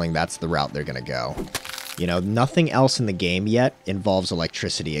a feeling that's the route they're going to go. You know, nothing else in the game yet involves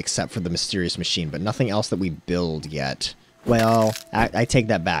electricity except for the mysterious machine, but nothing else that we build yet. Well, I take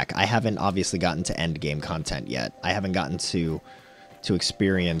that back. I haven't obviously gotten to end game content yet. I haven't gotten to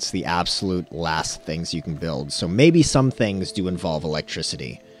experience the absolute last things you can build. So maybe some things do involve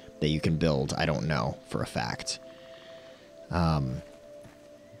electricity that you can build. I don't know for a fact. But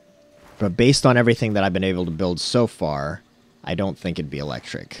based on everything that I've been able to build so far, I don't think it'd be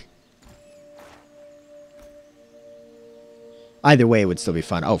electric. Either way, it would still be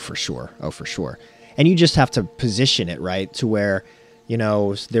fun. Oh, for sure. Oh, for sure. And you just have to position it, right, to where, you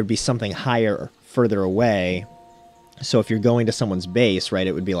know, there'd be something higher further away. So if you're going to someone's base, right,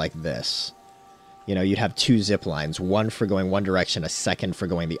 it would be like this. You know, you'd have two zip lines, one for going one direction, a second for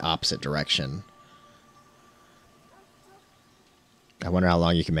going the opposite direction. I wonder how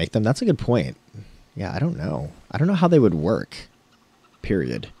long you can make them. That's a good point. Yeah, I don't know. I don't know how they would work.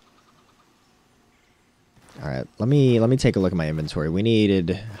 Period. All right, let me take a look at my inventory. We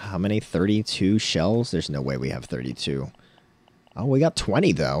needed, how many? 32 shells? There's no way we have 32. Oh, we got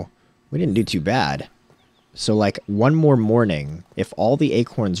 20, though. We didn't do too bad. So, like, one more morning, if all the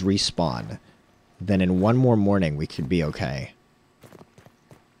acorns respawn, then in one more morning we could be okay.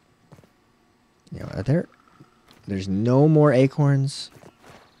 You know, there's no more acorns?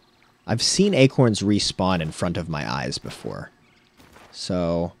 I've seen acorns respawn in front of my eyes before.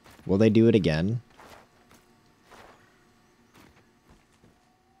 So, will they do it again?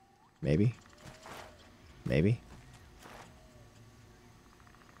 Maybe. Maybe.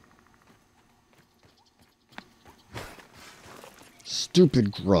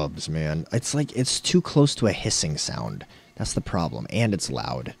 Stupid grubs, man. It's like, it's too close to a hissing sound. That's the problem. And it's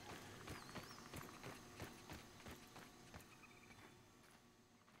loud.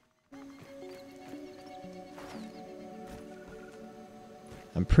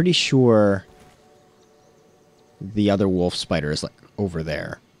 I'm pretty sure the other wolf spider is like over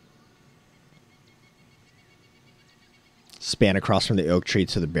there. Span across from the oak tree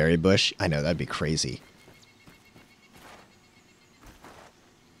to the berry bush. I know, that'd be crazy.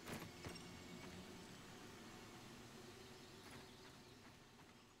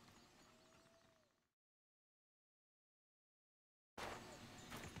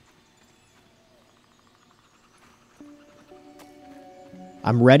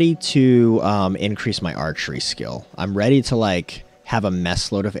 I'm ready to increase my archery skill. I'm ready to, like, have a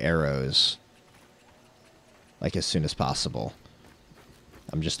mess load of arrows, like, as soon as possible.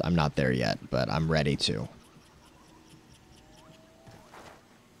 I'm not there yet, but I'm ready to.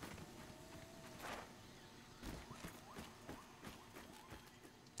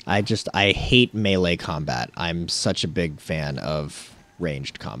 I hate melee combat. I'm such a big fan of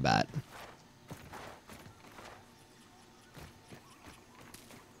ranged combat.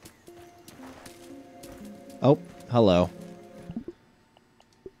 Oh, hello.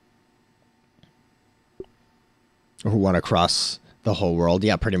 Who want to cross the whole world?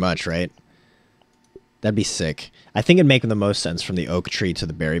 Yeah, pretty much, right? That'd be sick. I think it'd make the most sense from the oak tree to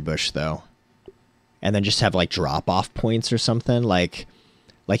the berry bush, though. And then just have, like, drop-off points or something. Like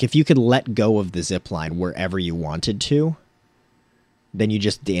if you could let go of the zip line wherever you wanted to, then you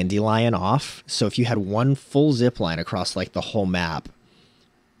just dandelion off. So if you had one full zip line across, like, the whole map,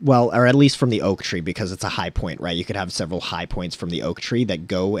 well, or at least from the oak tree, because it's a high point, right? You could have several high points from the oak tree that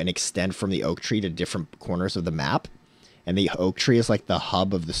go and extend from the oak tree to different corners of the map. And the oak tree is like the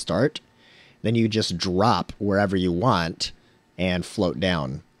hub of the start. Then you just drop wherever you want and float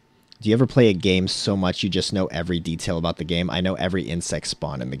down. Do you ever play a game so much you just know every detail about the game? I know every insect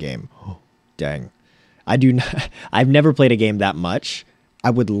spawn in the game. Oh, dang. I do not, I've never played a game that much.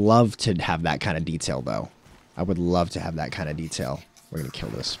 I would love to have that kind of detail, though. I would love to have that kind of detail. We're going to kill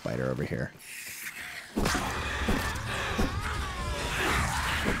this spider over here.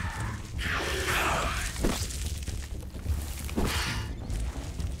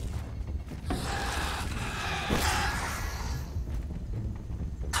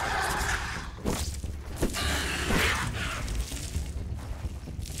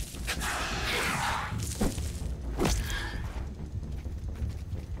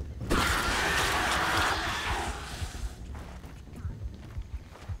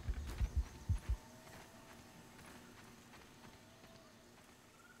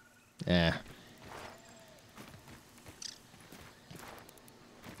 Eh.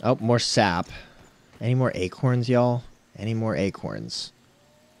 Oh, more sap. Any more acorns, y'all? Any more acorns?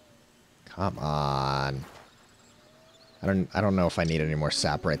 Come on. I don't know if I need any more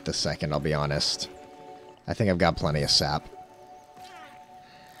sap right this second, I'll be honest. I think I've got plenty of sap.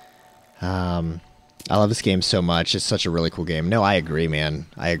 I love this game so much. It's such a really cool game. No, I agree, man.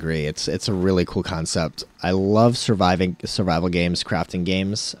 I agree. It's a really cool concept. I love survival games, crafting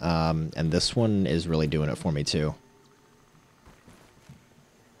games, and this one is really doing it for me too.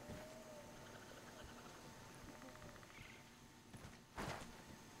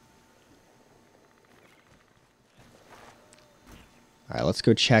 All right, let's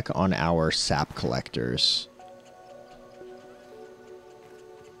go check on our sap collectors.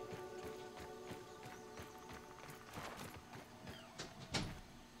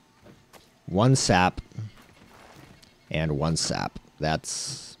 One sap and one sap.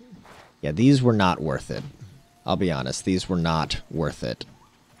 That's... yeah, these were not worth it. I'll be honest, these were not worth it.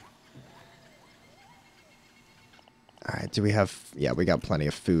 All right, do we have... yeah, we got plenty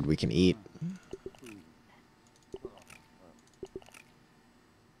of food we can eat.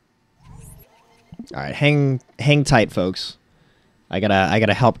 All right, hang tight, folks. I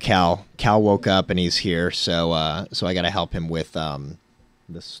gotta help Cal. Cal woke up and he's here, so I gotta help him with the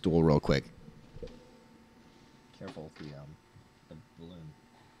stool real quick. Careful with the balloon.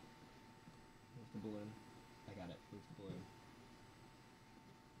 Move the balloon. I got it. Move the balloon.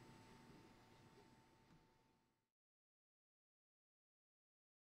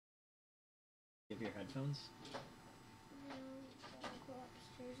 You have your headphones? No, I'll go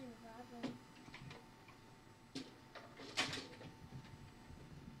upstairs and grab them.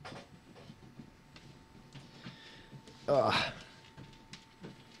 Ugh.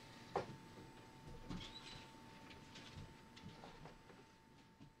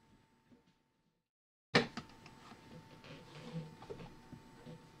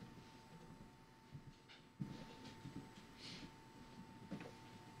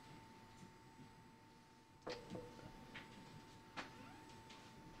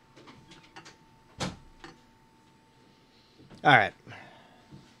 All right.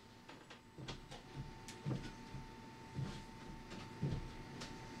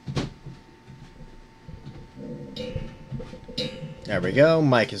 There we go.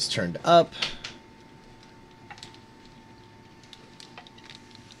 Mic is turned up.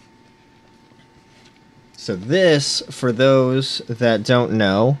 So this, for those that don't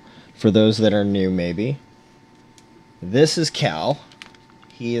know, for those that are new maybe, this is Cal.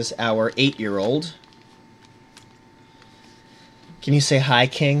 He is our 8-year-old. Can you say hi,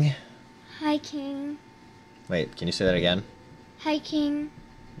 King? Hi, King. Wait, can you say that again? Hi, King.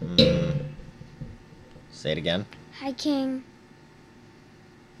 Say it again. Hi, King.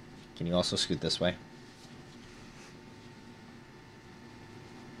 Can you also scoot this way?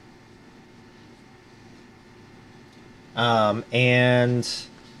 And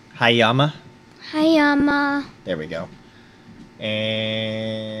hi, Yama. Hi, Yama. There we go.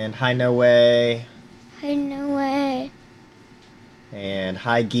 And hi, No Way. Hi, No Way. And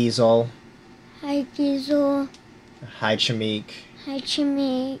hi, Giesel. Hi, Diesel. Hi, Chamik. Hi,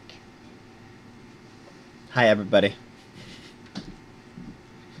 Chimik. Hi, everybody.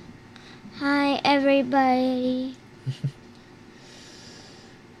 Hi, everybody.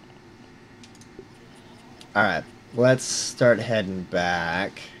 Alright, let's start heading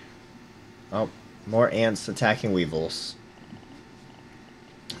back. Oh, more ants attacking weevils.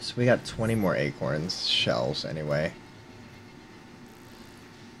 So we got 20 more acorns, shells anyway.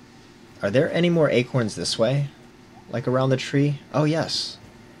 Are there any more acorns this way? Like around the tree? Oh, yes.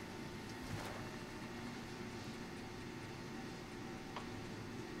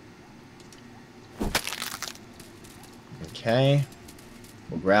 Okay.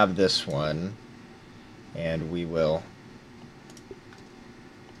 We'll grab this one. And we will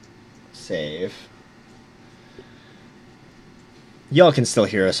save. Y'all can still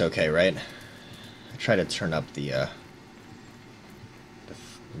hear us okay, right? I try to turn up the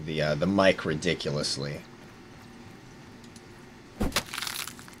mic ridiculously.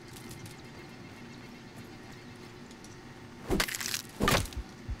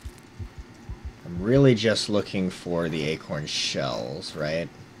 I'm really just looking for the acorn shells, right?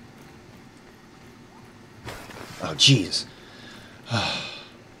 Oh, jeez.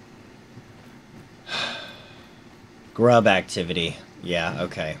 Grub activity. Yeah,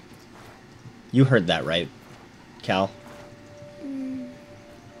 okay. You heard that, right, Cal?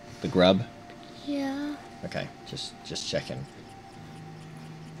 The grub? Yeah. Okay, just checking.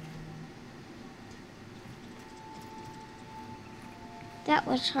 That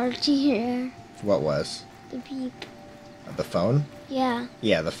was hard to hear. What was? The beep. The phone? Yeah.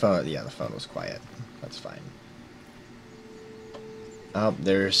 Yeah, the phone was quiet. That's fine. Oh,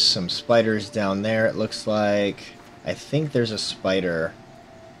 there's some spiders down there, it looks like. I think there's a spider.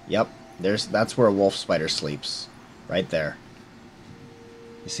 Yep, that's where a wolf spider sleeps. Right there.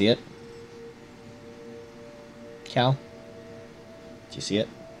 You see it? Cal? Do you see it?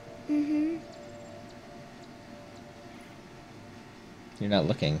 Mm-hmm. You're not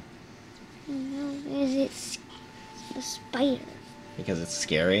looking. No, because it's a spider. Because it's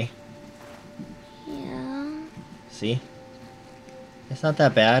scary? Yeah. See? It's not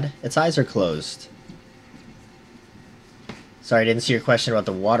that bad. Its eyes are closed. Sorry, I didn't see your question about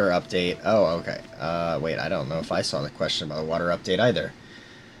the water update. Oh, okay. Wait, I don't know if I saw the question about the water update either.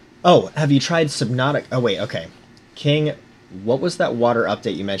 Oh, have you tried Subnautica? Oh, wait, okay. King, what was that water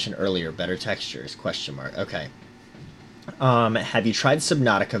update you mentioned earlier? Better textures, question mark. Okay. Have you tried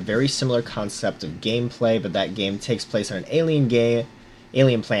Subnautica? Very similar concept of gameplay, but that game takes place on an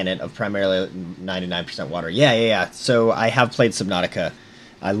alien planet of primarily 99% water. Yeah. So I have played Subnautica.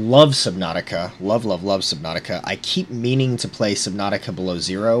 I love Subnautica. Love Subnautica. I keep meaning to play Subnautica Below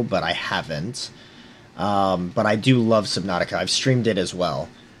Zero, but I haven't. But I do love Subnautica. I've streamed it as well.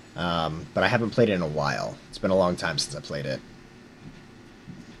 But I haven't played it in a while. It's been a long time since I played it.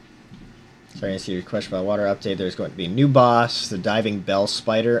 Sorry to see your question about water update. There's going to be a new boss, the diving bell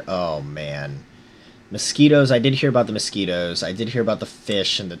spider. Oh, man. Mosquitoes. I did hear about the mosquitoes. I did hear about the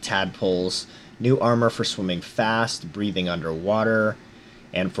fish and the tadpoles. New armor for swimming fast, breathing underwater,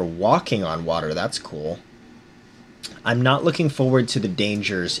 and for walking on water. That's cool. I'm not looking forward to the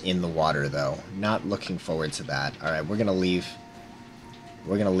dangers in the water, though. Not looking forward to that. All right, we're gonna leave.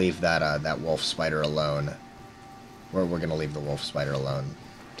 We're gonna leave that that wolf spider alone. We're gonna leave the wolf spider alone.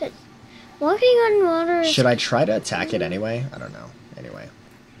 Walking on water. Should I try to attack it anyway? I don't know. Anyway.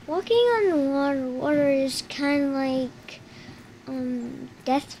 Walking on water is kind of like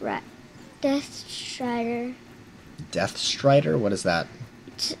Death Strider. Death Strider? What is that?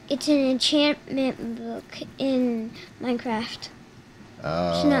 It's an enchantment book in Minecraft.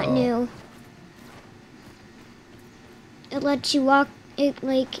 Oh. It's not new. It lets you walk. It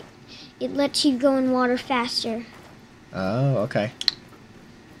lets you go in water faster. Oh, okay.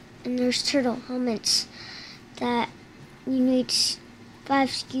 And there's turtle helmets that you need 5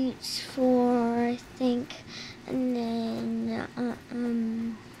 scoots for, I think, and then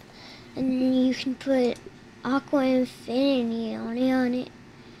you can put Aqua Infinity on it,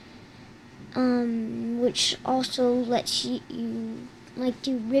 which also lets you like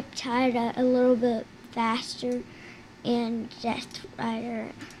do Riptide a little bit faster, and Death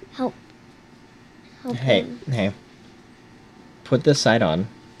Rider help him. Hey. Put this side on.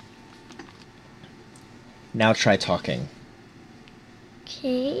 Now try talking.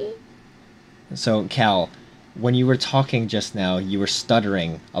 Okay. So, Cal, when you were talking just now, you were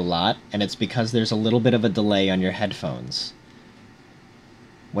stuttering a lot, and it's because there's a little bit of a delay on your headphones.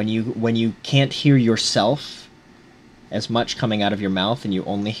 When you can't hear yourself as much coming out of your mouth and you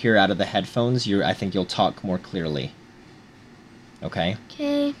only hear out of the headphones, I think you'll talk more clearly. Okay?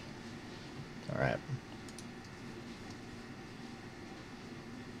 Okay. All right.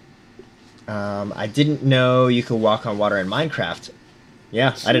 I didn't know you could walk on water in Minecraft.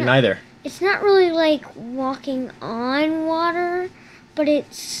 Yeah, I didn't either. It's not really like walking on water, but it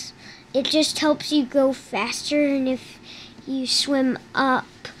just helps you go faster, and if you swim up,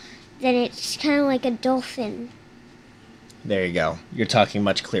 then it's kind of like a dolphin. There you go. You're talking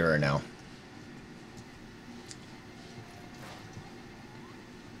much clearer now.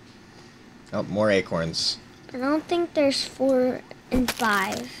 Oh, more acorns. I don't think there's 4 and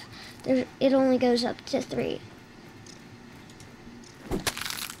 5. It only goes up to 3.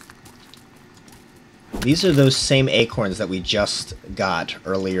 These are those same acorns that we just got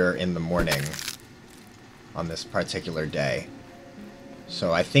earlier in the morning on this particular day.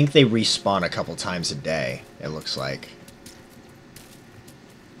 So I think they respawn a couple times a day, it looks like.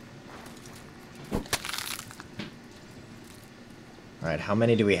 Alright, how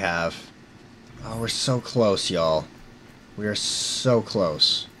many do we have? Oh, we're so close, y'all. We are so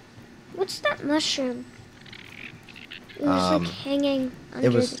close. What's that mushroom? It was like hanging under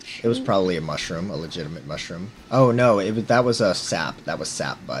the tree. It was probably a mushroom, a legitimate mushroom. Oh no, that was a sap. That was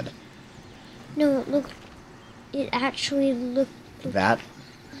sap, bud. No, it actually looked. That?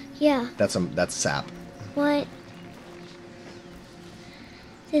 Yeah. That's sap. What?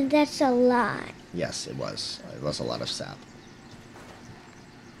 Then that's a lot. Yes, it was. It was a lot of sap.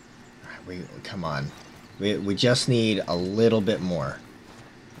 All right, come on. We just need a little bit more.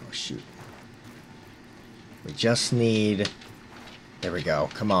 Oh shoot. We just need... There we go.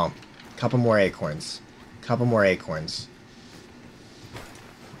 Come on. Couple more acorns. Couple more acorns.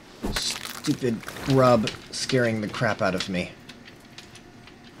 Stupid grub scaring the crap out of me.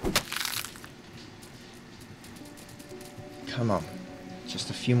 Come on.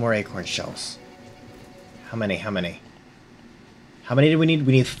 Just a few more acorn shells. How many? How many? How many do we need?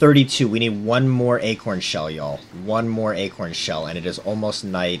 We need 32. We need one more acorn shell, y'all. One more acorn shell, and it is almost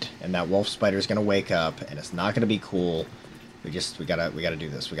night, and that wolf spider is gonna wake up, and it's not gonna be cool. We gotta do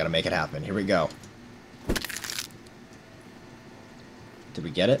this. We gotta make it happen. Here we go. Did we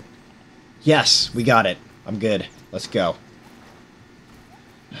get it? Yes, we got it. I'm good. Let's go.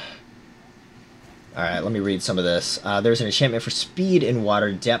 Alright, let me read some of this. There's an enchantment for speed in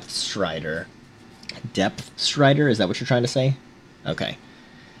water, Depth Strider. Depth Strider? Is that what you're trying to say? Okay.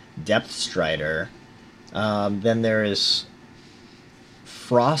 Depth Strider. Then there is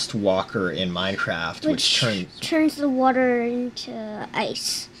Frost Walker in Minecraft, which turns the water into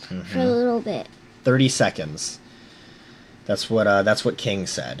ice for a little bit. 30 seconds. That's what King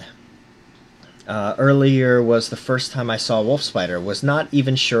said. Earlier was the first time I saw a wolf spider. Was not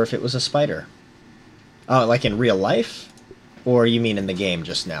even sure if it was a spider. Oh, like in real life? Or you mean in the game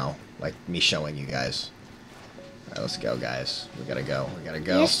just now? Like me showing you guys? Alright, let's go, guys. We gotta go. We gotta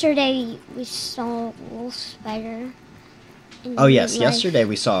go. Yesterday we saw a wolf spider. Oh, yes. Yesterday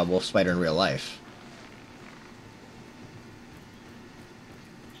we saw a wolf spider in real life.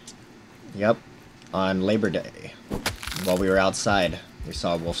 Yep. On Labor Day. While we were outside, we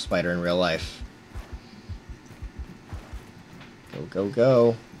saw a wolf spider in real life. Go, go,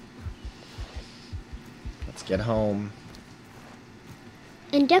 go. Let's get home.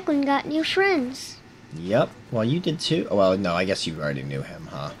 And Declan got new friends. Yep. Well, you did too. Oh, well, no, I guess you already knew him,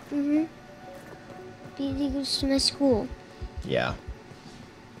 huh? Mm-hmm. He goes to my school. Yeah.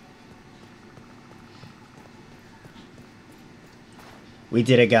 We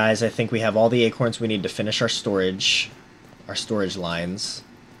did it, guys. I think we have all the acorns we need to finish our storage lines.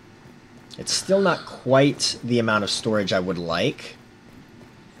 It's still not quite the amount of storage I would like.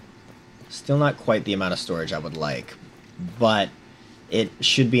 Still not quite the amount of storage I would like. But it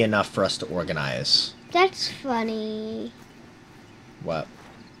should be enough for us to organize. That's funny. What?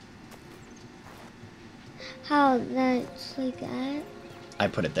 How that's like that? I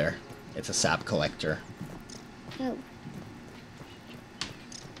put it there. It's a sap collector. Oh.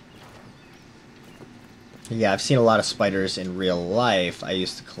 Yeah, I've seen a lot of spiders in real life. I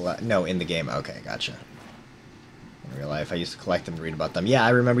used to collect... No, in the game. Okay, gotcha. In real life, I used to collect them and read about them. Yeah, I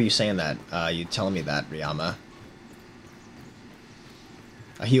remember you saying that. You telling me that, Ryama.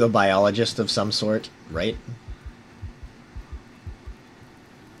 Are you a biologist of some sort, right?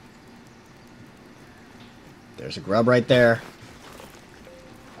 There's a grub right there.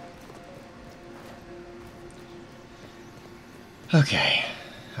 Okay.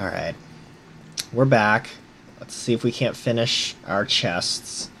 Alright. We're back. Let's see if we can't finish our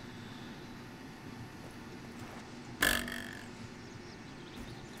chests.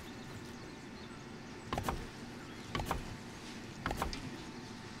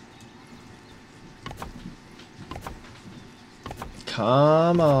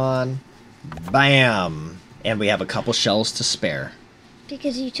 Come on. Bam! And we have a couple shells to spare.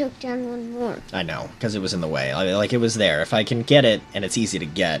 Because you took down one more. I know, because it was in the way. Like, it was there. If I can get it, and it's easy to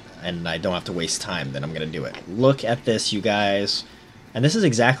get, and I don't have to waste time, then I'm going to do it. Look at this, you guys. And this is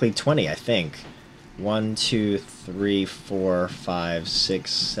exactly 20, I think. 1, 2, 3, 4, 5,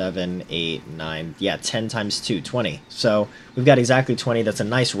 6, 7, 8, 9. Yeah, 10 times 2, 20. So we've got exactly 20. That's a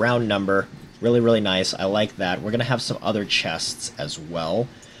nice round number. Really, really nice. I like that. We're going to have some other chests as well.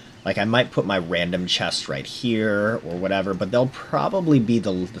 Like, I might put my random chest right here or whatever, but they'll probably be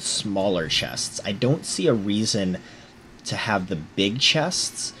the smaller chests. I don't see a reason to have the big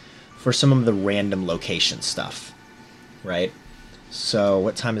chests for some of the random location stuff, right? So,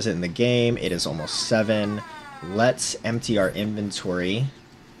 what time is it in the game? It is almost 7. Let's empty our inventory.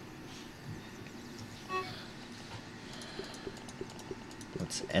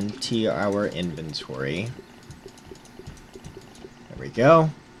 Let's empty our inventory. There we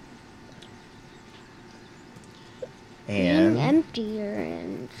go. You And didn't empty your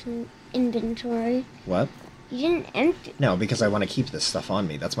inventory. what? You didn't empty. No, because I want to keep this stuff on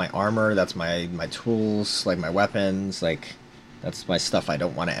me. That's my armor, that's my tools, like my weapons, like that's my stuff I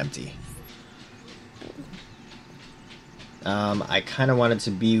don't want to empty. I kind of wanted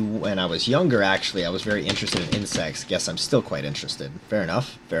to be, when I was younger, actually, I was very interested in insects. Guess I'm still quite interested. Fair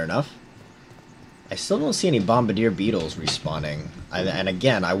enough, fair enough. I still don't see any bombardier beetles respawning. And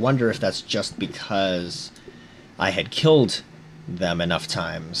again, I wonder if that's just because I had killed them enough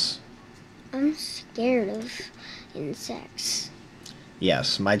times. I'm scared of insects.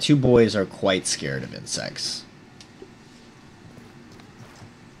 Yes, my two boys are quite scared of insects.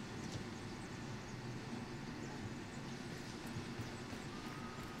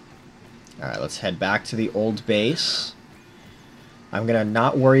 Alright, let's head back to the old base. I'm gonna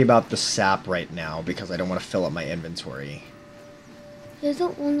not worry about the sap right now because I don't want to fill up my inventory. You're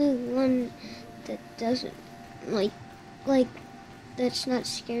the only one that doesn't like that's not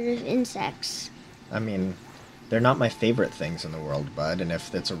scared of insects. I mean, they're not my favorite things in the world, bud, and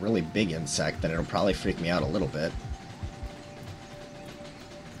if it's a really big insect, then it'll probably freak me out a little bit.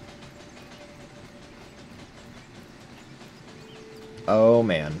 Oh,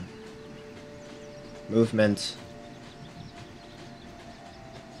 man. Movement.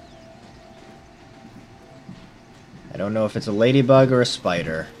 I don't know if it's a ladybug or a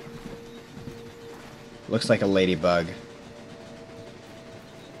spider. Looks like a ladybug.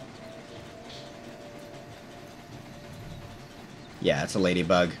 Yeah, it's a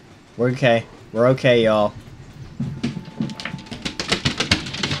ladybug. We're okay. We're okay, y'all.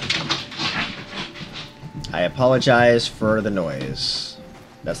 I apologize for the noise.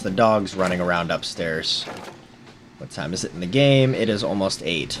 That's the dogs running around upstairs. What time is it in the game? It is almost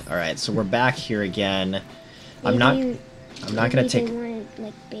 8. Alright, so we're back here again. I'm not gonna take... They wanted,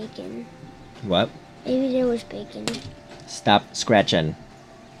 like, bacon. What? Maybe there was bacon. Stop scratching.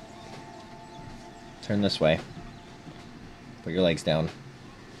 Turn this way. Put your legs down.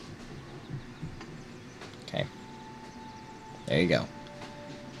 Okay. There you go.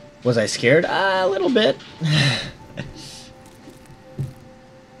 Was I scared? A little bit.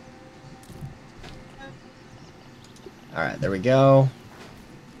 Alright, there we go.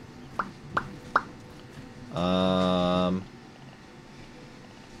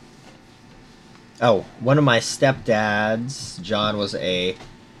 Oh, one of my stepdads, John, was a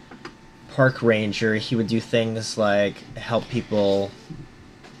park ranger. He would do things like help people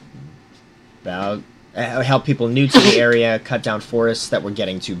new to the area, cut down forests that were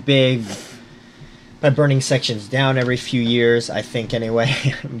getting too big by burning sections down every few years, I think anyway.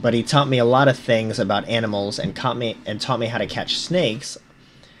 But he taught me a lot of things about animals and taught me how to catch snakes.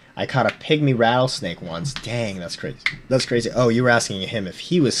 I caught a pygmy rattlesnake once. Dang, that's crazy. That's crazy. Oh, you were asking him if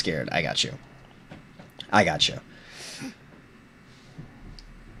he was scared. I got you. I got you.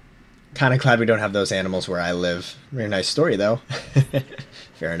 Kind of glad we don't have those animals where I live. Very nice story, though.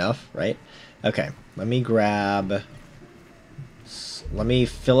 Fair enough, right? Okay, let me grab... Let me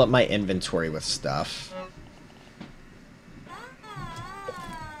fill up my inventory with stuff.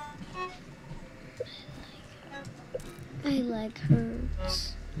 My leg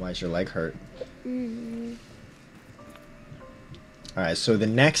hurts. Why's your leg hurt? Mm. Alright, so the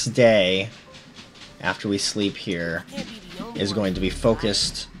next day, after we sleep here, is going to be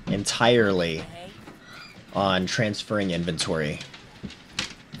focused entirely on transferring inventory.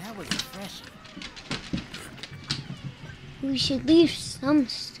 That was refreshing. We should leave some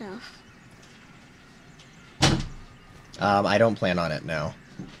stuff. I don't plan on it, no.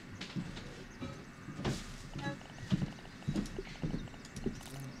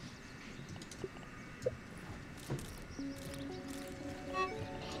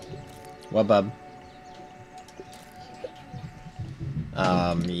 What, bub?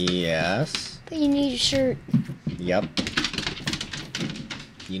 Yes. But you need a shirt. Yep.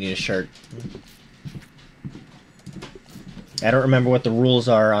 You need a shirt. I don't remember what the rules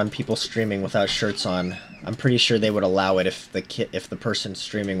are on people streaming without shirts on. I'm pretty sure they would allow it if the person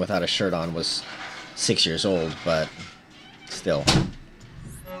streaming without a shirt on was 6 years old, but still.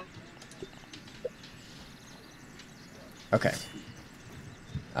 Okay.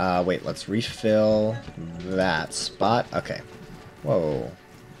 Wait, let's refill that spot. Okay. Whoa.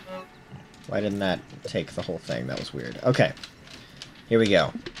 Why didn't that take the whole thing? That was weird. Okay. Here we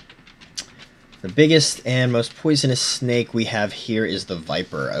go. The biggest and most poisonous snake we have here is the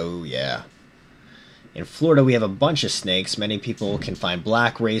viper. Oh, yeah. In Florida, we have a bunch of snakes. Many people can find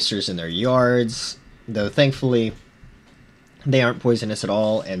black racers in their yards, though thankfully they aren't poisonous at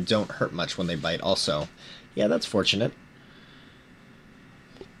all and don't hurt much when they bite also. Yeah, that's fortunate.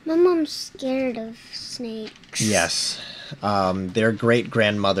 My mom's scared of snakes. Yes. Their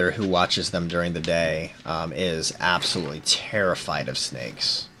great-grandmother, who watches them during the day, is absolutely terrified of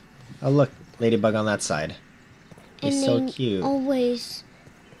snakes. Oh, look. Ladybug on that side. He's And so they cute. always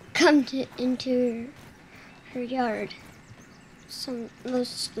come into her yard.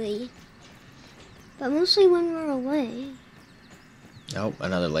 Mostly. But mostly when we're away. Oh,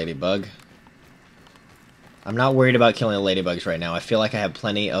 another ladybug. I'm not worried about killing the ladybugs right now. I feel like I have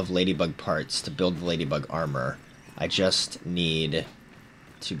plenty of ladybug parts to build the ladybug armor. I just need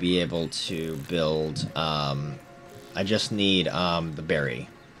to be able to build... I just need the berry.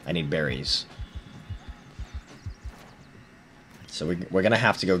 I need berries. So we're gonna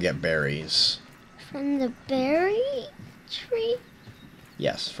have to go get berries. From the berry tree?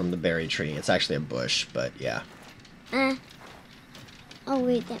 Yes, from the berry tree. It's actually a bush, but yeah. Oh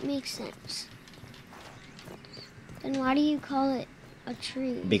wait, that makes sense. Then why do you call it a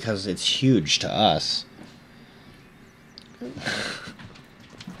tree? Because it's huge to us.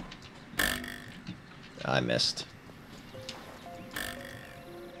 I missed.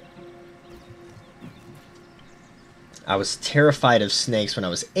 I was terrified of snakes when I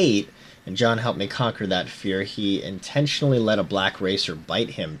was 8, and John helped me conquer that fear. He intentionally let a black racer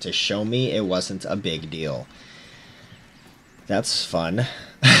bite him to show me it wasn't a big deal. That's fun.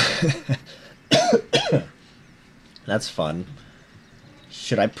 That's fun.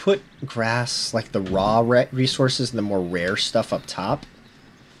 Should I put grass, like the raw resources and the more rare stuff up top?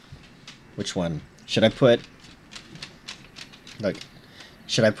 Which one? Should I put... Look...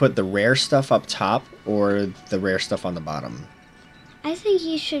 Should I put the rare stuff up top or the rare stuff on the bottom? I think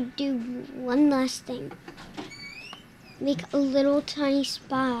you should do one last thing. Make a little tiny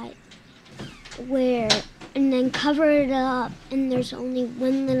spot where, and then cover it up, and there's only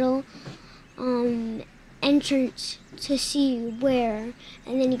one little entrance to see where,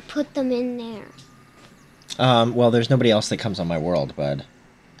 and then you put them in there. Well, there's nobody else that comes on my world, bud.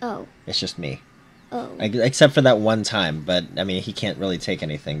 Oh. It's just me. Oh. Except for that one time, but, I mean, he can't really take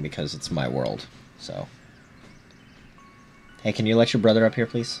anything because it's my world, so. Hey, can you let your brother up here,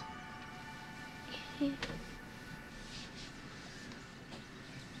 please?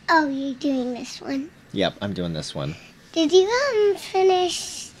 Oh, you're doing this one? Yep, I'm doing this one. Did you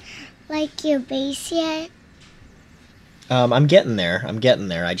finish, like, your base yet? I'm getting there.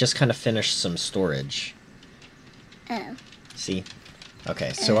 I just kind of finished some storage. Oh. See?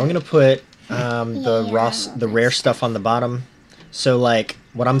 Okay, so I'm gonna put the rare stuff on the bottom. So, like,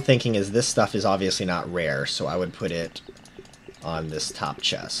 what I'm thinking is this stuff is obviously not rare, so I would put it on this top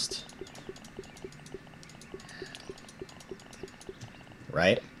chest.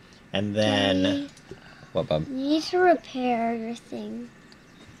 Right? And then... What, bub? You need to repair your thing.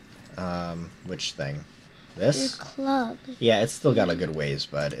 Which thing? This? Your club. Yeah, it's still got a good ways,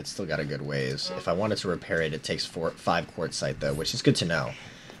 bud. It's still got a good ways. If I wanted to repair it, it takes 5 quartzite, though, which is good to know.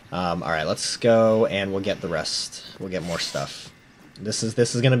 Alright, let's go, and we'll get the rest. We'll get more stuff. This is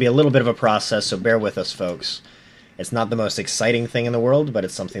going to be a little bit of a process, so bear with us, folks. It's not the most exciting thing in the world, but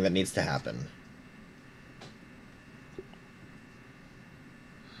it's something that needs to happen.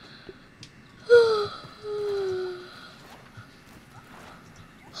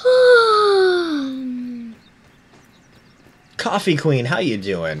 Coffee Queen, how you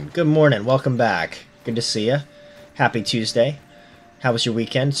doing? Good morning, welcome back. Good to see you. Happy Tuesday. How was your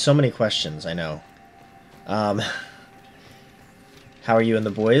weekend? So many questions, I know. How are you and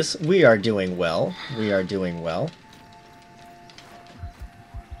the boys? We are doing well. We are doing well.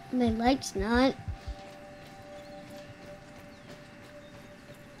 My light's not.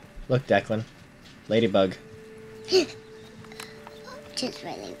 Look, Declan. Ladybug. Just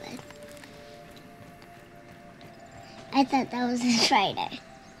really bad. I thought that was a spider.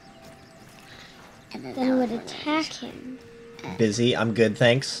 Then it would attack him. Busy. I'm good,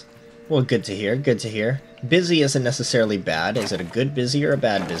 thanks. Well, good to hear. Good to hear. Busy isn't necessarily bad. Is it a good busy or a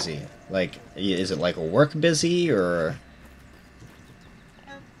bad busy? Like, is it like a work busy or...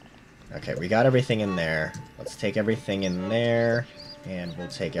 Okay, we got everything in there. Let's take everything in there. And we'll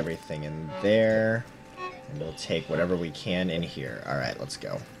take everything in there. And we'll take whatever we can in here. Alright, let's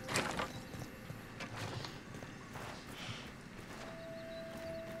go.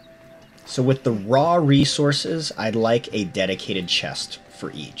 So with the raw resources, I'd like a dedicated chest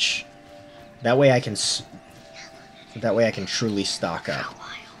for each. That way I can truly stock up.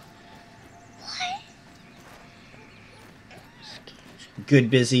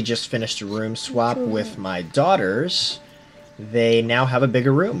 Good busy, just finished a room swap with my daughters. They now have a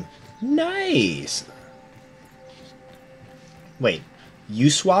bigger room. Nice! Wait,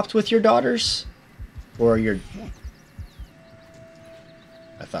 you swapped with your daughters? Or your...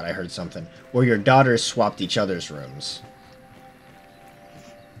 I thought I heard something. Or your daughters swapped each other's rooms.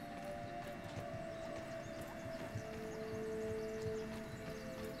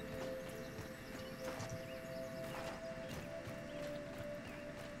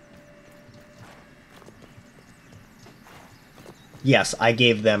 Yes, I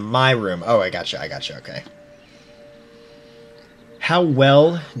gave them my room. Oh, I gotcha, okay. How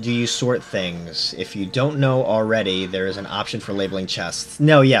well do you sort things? If you don't know already, there is an option for labeling chests.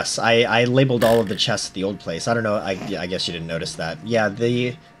 No, yes, I labeled all of the chests at the old place. I don't know, I guess you didn't notice that. Yeah,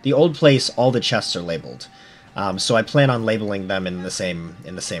 the old place, all the chests are labeled. So I plan on labeling them in the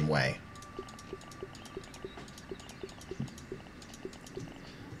same way.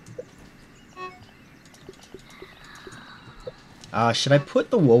 Should I put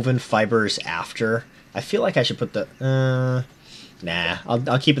the woven fibers after? I feel like I should put the... Nah,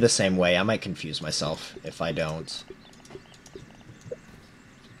 I'll keep it the same way. I might confuse myself if I don't.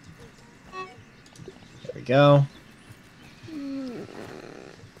 There we go.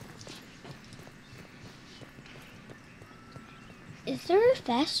 Is there a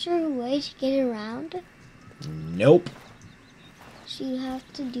faster way to get around? Nope. So you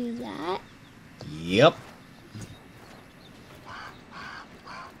have to do that? Yep.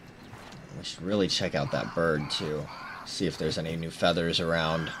 We should really check out that bird, too. See if there's any new feathers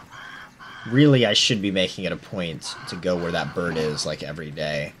around. Really, I should be making it a point to go where that bird is, like, every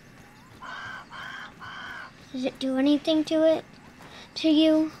day. Does it do anything to it? To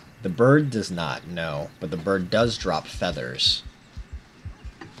you? The bird does not, no. But the bird does drop feathers.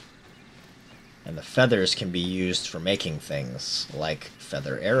 And the feathers can be used for making things, like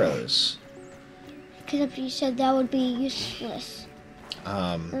feather arrows. Except you said that would be useless.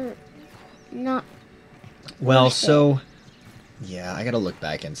 Or not. Well, so... Yeah, I gotta look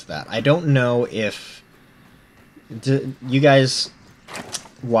back into that. I don't know if... you guys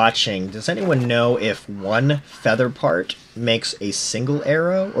watching, does anyone know if one feather part makes a single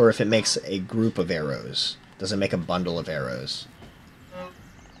arrow, or if it makes a group of arrows? Does it make a bundle of arrows?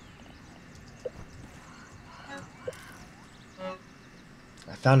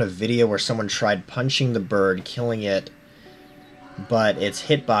 I found a video where someone tried punching the bird, killing it, but its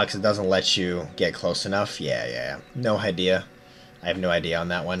hitbox, it doesn't let you get close enough. Yeah. No idea. I have no idea on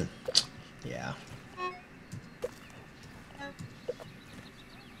that one. Yeah.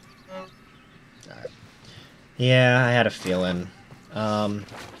 Alright. Yeah, I had a feeling.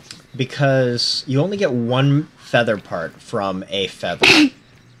 Because you only get one feather part from a feather.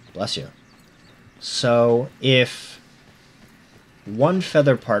 Bless you. So, if one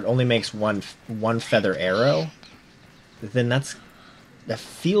feather part only makes one feather arrow, then that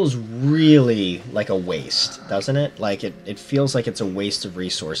feels really like a waste, doesn't it? Like, it feels like it's a waste of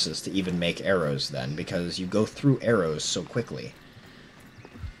resources to even make arrows then, because you go through arrows so quickly.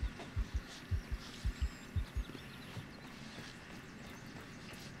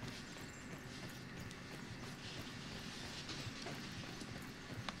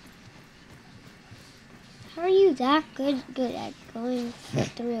 that good at going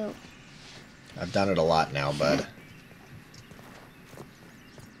through. I've done it a lot now, bud.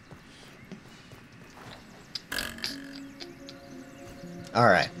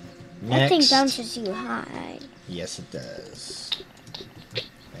 Alright. That thing Next. bounces you high. Yes, it does.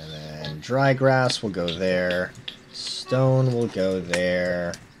 And then dry grass will go there. Stone will go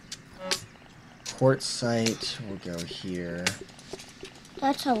there. Quartzite will go here.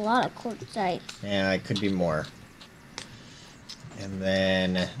 That's a lot of quartzite. Yeah, it could be more. And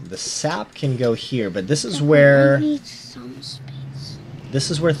then the sap can go here, but this is I where need some space.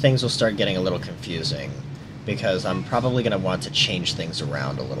 things will start getting a little confusing, because I'm probably going to want to change things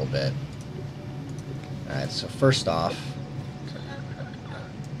around a little bit. Alright, so first off...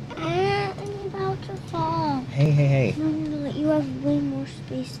 I'm about to fall. Hey. No, you have way more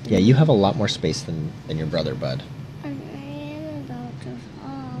space than Yeah, you have a lot more space than your brother, bud. I am about to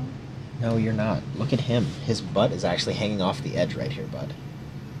fall. No, you're not. Look at him. His butt is actually hanging off the edge right here, bud.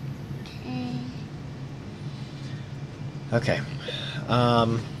 Okay. Okay.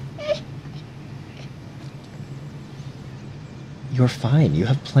 You're fine. You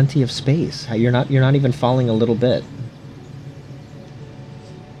have plenty of space. You're not even falling a little bit.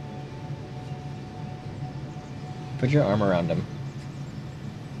 Put your arm around him.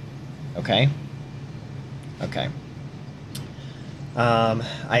 Okay? Okay.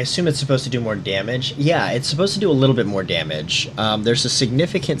 I assume it's supposed to do more damage. Yeah, it's supposed to do a little bit more damage. There's a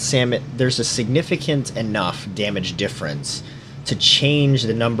significant enough damage difference to change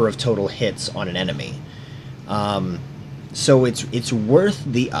the number of total hits on an enemy. So it's worth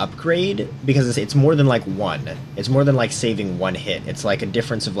the upgrade, because it's more than like one. It's more than like saving one hit. It's like a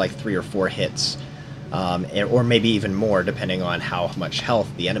difference of like 3 or 4 hits, or maybe even more depending on how much health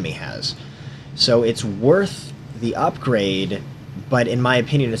the enemy has. So it's worth the upgrade, but in my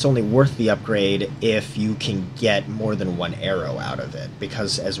opinion, it's only worth the upgrade if you can get more than one arrow out of it.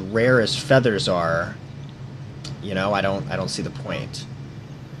 Because as rare as feathers are, you know, I don't see the point.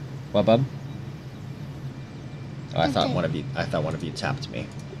 What, bub? Oh, I thought one of you tapped me.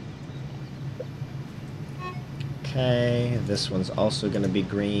 Okay, this one's also gonna be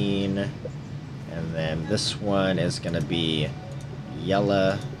green, and then this one is gonna be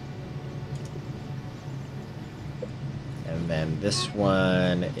yellow, and then this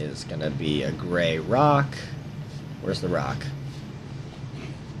one is gonna be a gray rock. Where's the rock?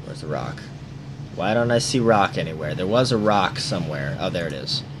 Where's the rock? Why don't I see rock anywhere? There was a rock somewhere. Oh, there it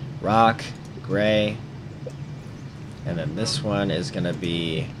is. Rock, gray. And then this one is going to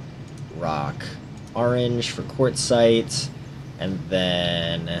be rock orange for quartzite. And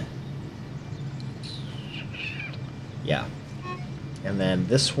then... yeah. And then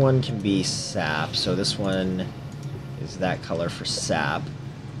this one can be sap. So this one is that color for sap.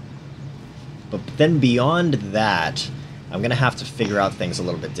 But then beyond that, I'm going to have to figure out things a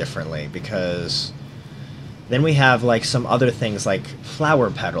little bit differently, because... then we have like some other things like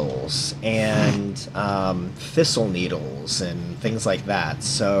flower petals and thistle needles and things like that.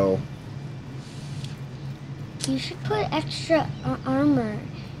 So You should put extra armor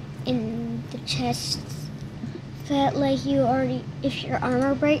in the chests. That like you already, if your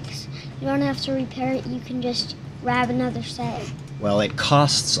armor breaks, you don't have to repair it. You can just grab another set. well, it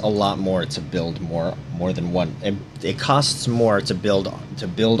costs a lot more to build more than one. It costs more to build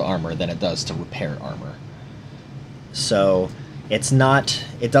armor than it does to repair armor. So it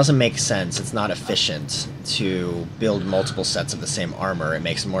doesn't make sense. It's not efficient to build multiple sets of the same armor. It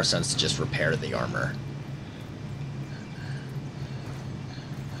makes more sense to just repair the armor.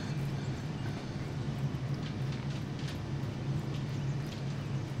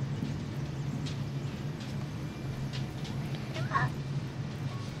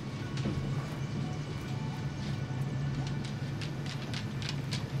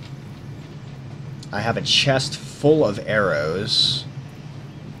 I have a chest full of arrows.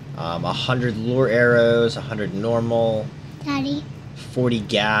 100 lure arrows, 100 normal, Daddy. 40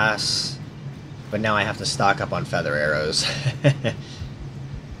 gas. But now I have to stock up on feather arrows.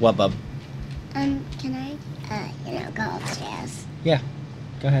 What, bub? Can I, go upstairs? Yeah,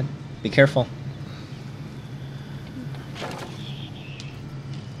 go ahead. Be careful.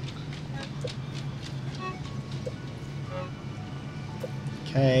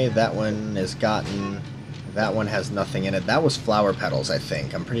 Okay, that one is gotten. That one has nothing in it. That was flower petals, I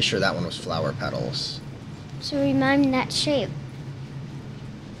think. I'm pretty sure that one was flower petals. So remind me that shape.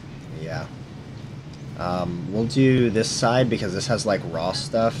 Yeah. We'll do this side because this has like raw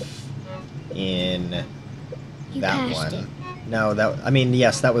stuff in You that passed one. it. No, I mean,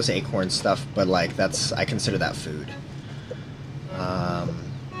 yes, that was acorn stuff, but like I consider that food.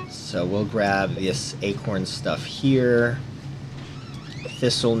 So we'll grab this acorn stuff here,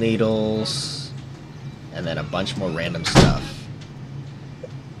 thistle needles, and then a bunch more random stuff.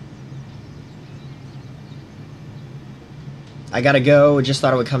 I gotta go. Just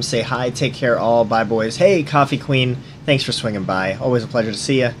thought I would come say hi. Take care all. Bye, boys. Hey, Coffee Queen. Thanks for swinging by. Always a pleasure to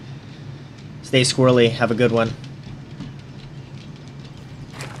see you. Stay squirrely. Have a good one.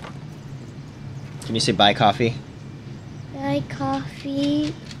 Can you say bye, Coffee? Bye,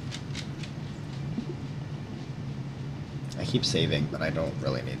 Coffee. I keep saving, but I don't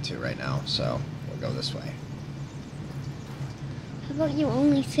really need to right now, so we'll go this way. How about you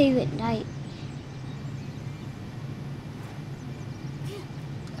only save at night?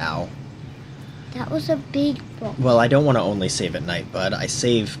 Ow. That was a big book. Well, I don't want to only save at night, bud. I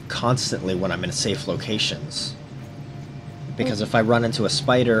save constantly when I'm in safe locations. Because if I run into a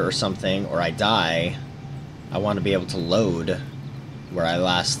spider or something, or I die, I want to be able to load where I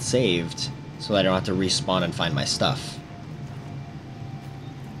last saved, so that I don't have to respawn and find my stuff.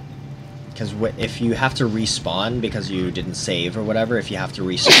 Because if you have to respawn because you didn't save or whatever, if you have to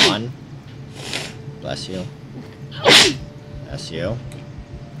respawn... Bless you. Bless you.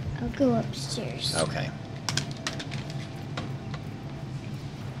 I'll go upstairs. Okay.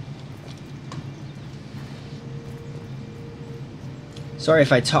 Sorry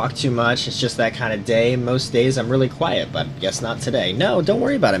if I talk too much, it's just that kind of day. Most days I'm really quiet, but guess not today. No, don't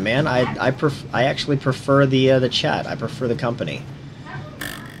worry about it, man. I actually prefer the chat. I prefer the company.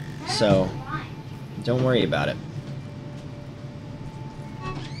 So, don't worry about it.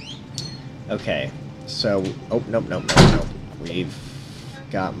 Okay, so... Oh, nope. We've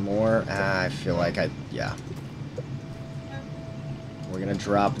got more. I feel like yeah. We're gonna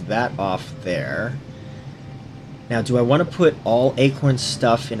drop that off there. Now, do I want to put all acorn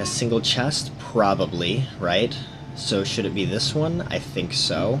stuff in a single chest? Probably, right? So should it be this one? I think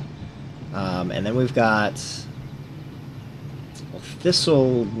so. And then we've got a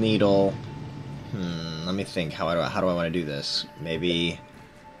thistle needle. Let me think. How do I want to do this? Maybe...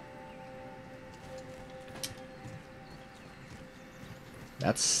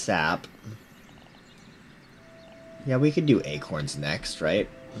 That's sap. Yeah, we could do acorns next, right?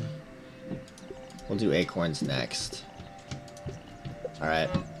 We'll do acorns next. Alright,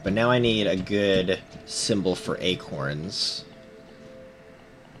 but now I need a good symbol for acorns.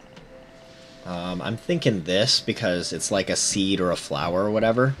 I'm thinking this because it's like a seed or a flower or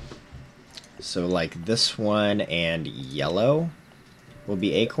whatever. So like this one and yellow will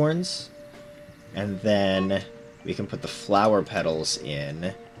be acorns. And then we can put the flower petals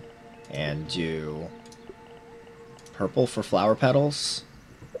in and do purple for flower petals.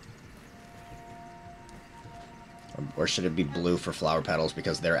 Or should it be blue for flower petals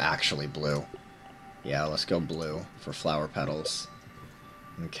because they're actually blue? Yeah, let's go blue for flower petals.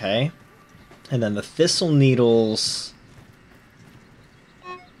 Okay. And then the thistle needles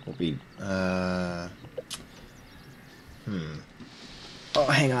will be... Oh,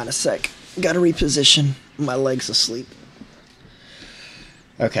 hang on a sec. Gotta reposition. My leg's asleep.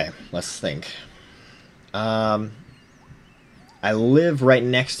 Okay, let's think. I live right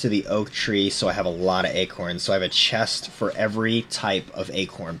next to the oak tree, so I have a lot of acorns. So I have a chest for every type of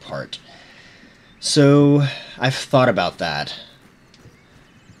acorn part. So I've thought about that.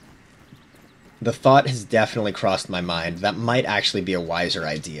 The thought has definitely crossed my mind. That might actually be a wiser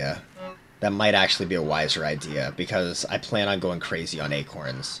idea. Because I plan on going crazy on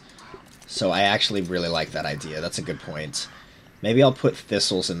acorns. So I actually really like that idea. That's a good point. Maybe I'll put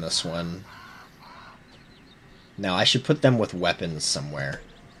thistles in this one. Now, I should put them with weapons somewhere.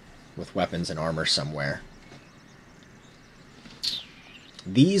 With weapons and armor somewhere.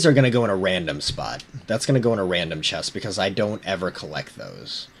 These are going to go in a random spot. That's going to go in a random chest because I don't ever collect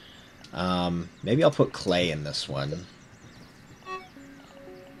those. Maybe I'll put clay in this one.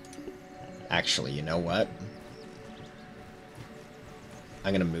 Actually, you know what?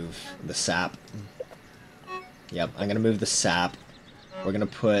 I'm going to move the sap. Yep, I'm going to move the sap. We're going to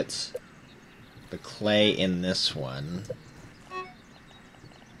put the clay in this one.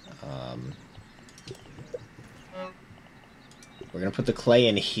 We're going to put the clay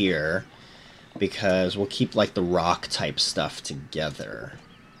in here because we'll keep like the rock type stuff together.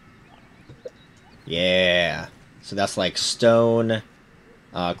 Yeah. So that's like stone,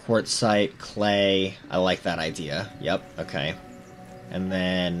 quartzite, clay. I like that idea. Yep, okay. And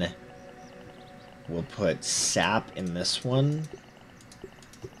then we'll put sap in this one.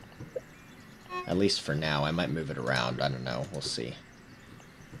 At least for now. I might move it around. I don't know. We'll see.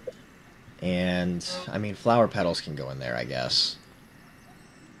 And, I mean, flower petals can go in there, I guess.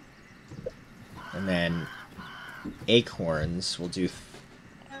 And then acorns, we'll do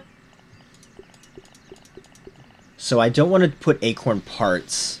So I don't want to put acorn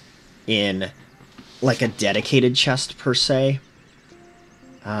parts in like a dedicated chest per se.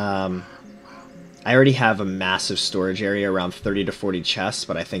 I already have a massive storage area, around 30 to 40 chests,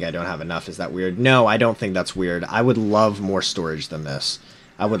 but I think I don't have enough. Is that weird? No, I don't think that's weird. I would love more storage than this.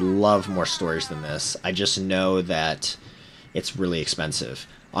 I would love more storage than this. I just know that it's really expensive.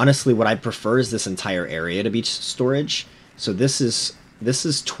 Honestly, what I prefer is this entire area to be storage. So this is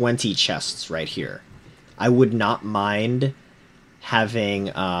 20 chests right here. I would not mind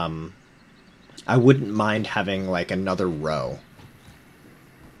having I wouldn't mind having like another row.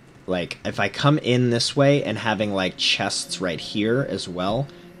 Like, if I come in this way and having, like, chests right here as well,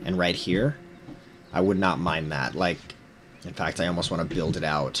 and right here, I would not mind that. Like, in fact, I almost want to build it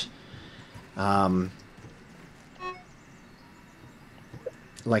out.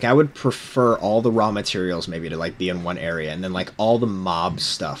 Like, I would prefer all the raw materials maybe to, like, be in one area, and then, like, all the mob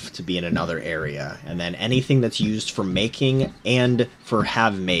stuff to be in another area, and then anything that's used for making and for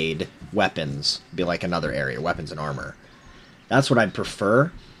have-made weapons be, like, another area, weapons and armor. That's what I'd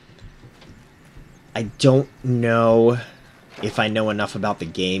prefer. I don't know if I know enough about the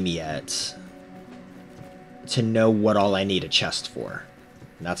game yet to know what all I need a chest for.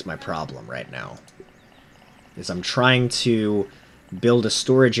 And that's my problem right now. Is I'm trying to build a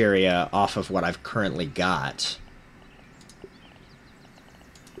storage area off of what I've currently got.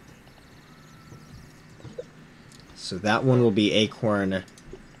 So that one will be acorn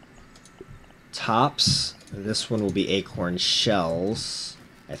tops. This one will be acorn shells.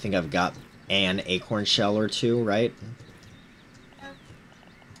 I think I've got an acorn shell or two, right?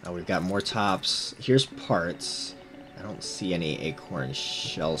 Oh, we've got more tops. Here's parts. I don't see any acorn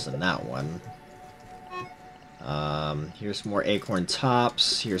shells in that one. Here's more acorn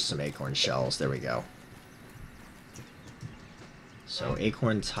tops. Here's some acorn shells. There we go. So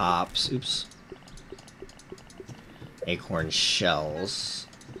acorn tops. Oops. Acorn shells.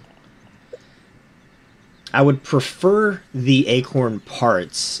 I would prefer the acorn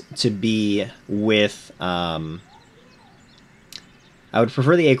parts to be with,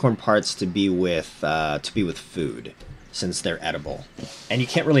 food, since they're edible. And you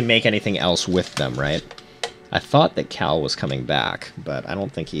can't really make anything else with them, right? I thought that Cal was coming back, but I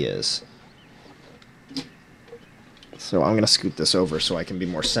don't think he is. So I'm going to scoot this over so I can be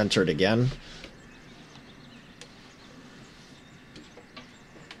more centered again.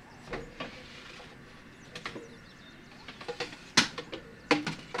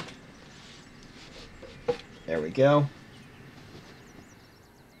 There we go.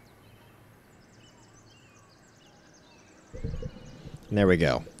 There we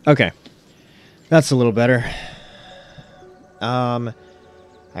go. Okay. That's a little better. I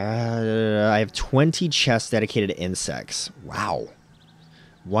have 20 chests dedicated to insects. Wow.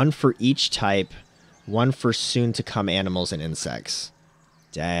 One for each type, one for soon-to-come animals and insects.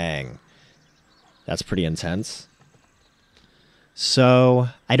 Dang. That's pretty intense. So,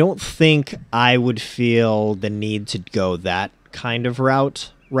 I don't think I would feel the need to go that kind of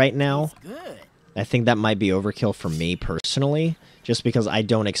route right now. Good. I think that might be overkill for me personally, just because I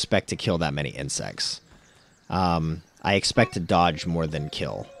don't expect to kill that many insects. I expect to dodge more than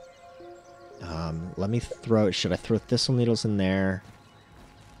kill. Let me throw... Should I throw thistle needles in there?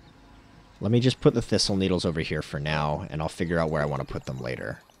 Let me just put the thistle needles over here for now, and I'll figure out where I want to put them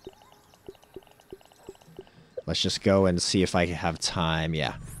later. Let's just go and see if I have time.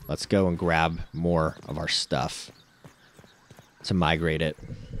 Yeah, let's go and grab more of our stuff to migrate it.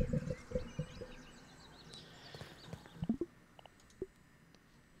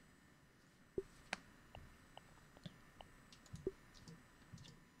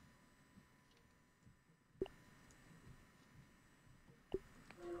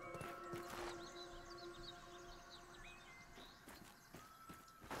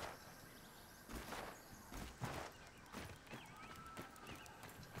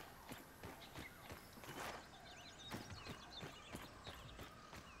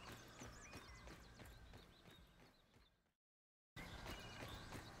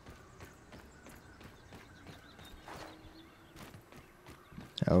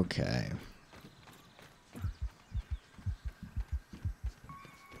 Okay.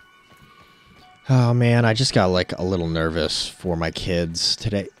 Oh man, I just got like a little nervous for my kids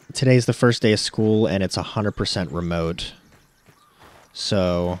today. Today's the first day of school and it's 100% remote.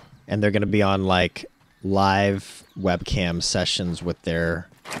 So, and they're going to be on like live webcam sessions with their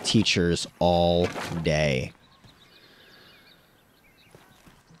teachers all day.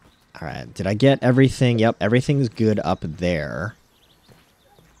 All right, did I get everything? Yep, everything's good up there.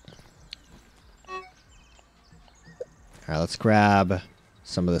 All right, let's grab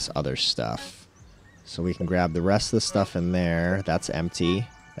some of this other stuff. So we can grab the rest of the stuff in there. That's empty.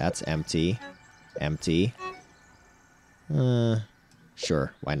 That's empty. Empty.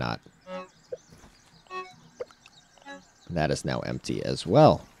 Sure, why not? That is now empty as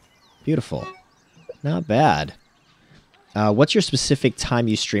well. Beautiful. Not bad. What's your specific time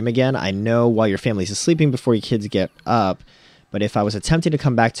you stream again? I know while your family's sleeping before your kids get up, but if I was attempting to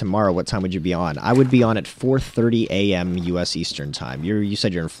come back tomorrow, what time would you be on? I would be on at 4:30 a.m. U.S. Eastern Time. You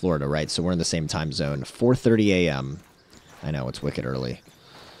said you're in Florida, right? So we're in the same time zone. 4:30 a.m. I know, it's wicked early.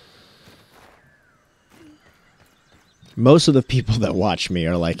 Most of the people that watch me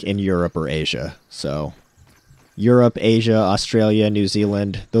are like in Europe or Asia. So Europe, Asia, Australia, New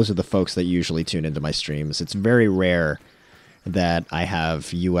Zealand, those are the folks that usually tune into my streams. It's very rare that I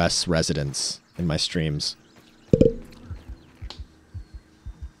have U.S. residents in my streams.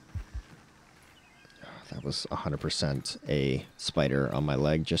 That was 100% a spider on my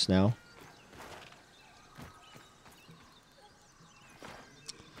leg just now.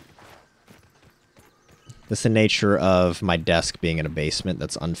 That's the nature of my desk being in a basement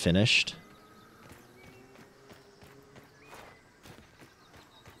that's unfinished.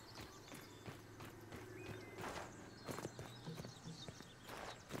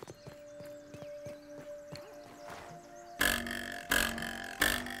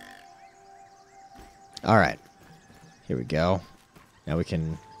 All right, here we go. Now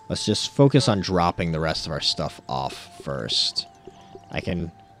let's just focus on dropping the rest of our stuff off first.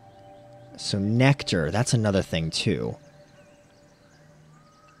 So nectar, that's another thing too.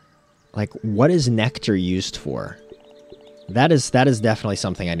 Like, what is nectar used for? That is definitely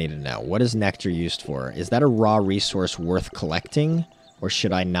something I need to know. What is nectar used for? Is that a raw resource worth collecting, or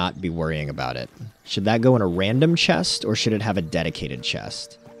should I not be worrying about it? Should that go in a random chest, or should it have a dedicated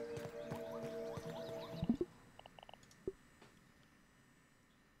chest?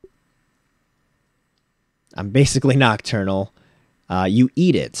 I'm basically nocturnal. You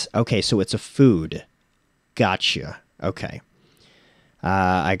eat it. Okay, so it's a food. Gotcha. Okay.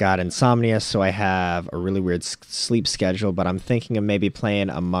 I got insomnia, so I have a really weird sleep schedule, but I'm thinking of maybe playing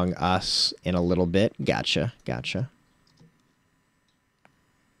Among Us in a little bit. Gotcha. Gotcha.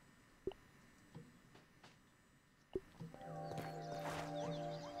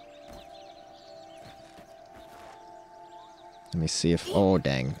 Let me see if... Oh,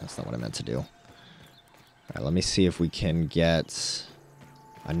 dang. That's not what I meant to do. All right, let me see if we can get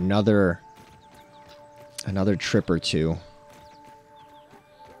another trip or two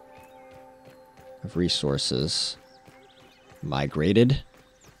of resources migrated.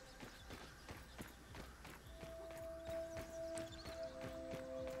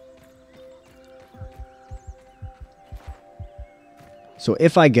 So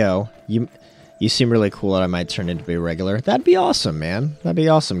if I go, you seem really cool and I might turn into a regular. That'd be awesome, man. That'd be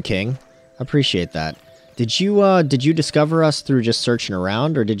awesome, King. I appreciate that. Did you discover us through just searching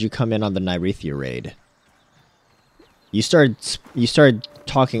around, or did you come in on the Nyrethia raid? You started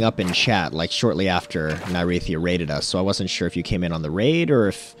talking up in chat like shortly after Nyrethia raided us, so I wasn't sure if you came in on the raid or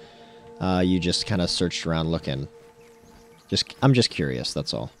if you just kind of searched around looking. I'm just curious,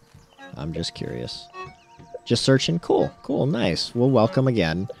 that's all. I'm just curious. Just searching? Cool, cool, nice. Well, welcome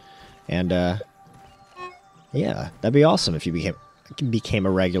again. And yeah, that'd be awesome if you became a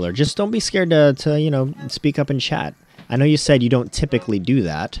regular. Just don't be scared to you know, speak up in chat. I know you said you don't typically do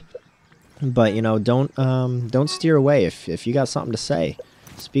that, but you know, don't steer away if you got something to say.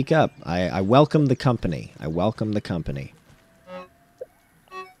 Speak up. I welcome the company. I welcome the company.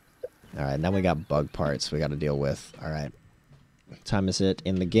 All right, now we got bug parts we got to deal with. All right, what time is it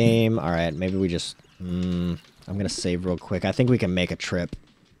in the game? All right, maybe we just I'm gonna save real quick. I think we can make a trip.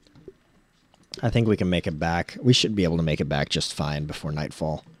 I think we can make it back. We should be able to make it back just fine before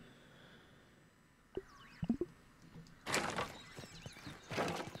nightfall.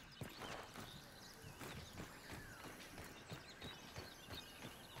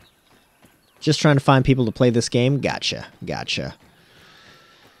 Just trying to find people to play this game? Gotcha. Gotcha.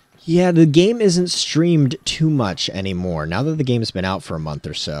 Yeah, the game isn't streamed too much anymore. Now that the game's been out for a month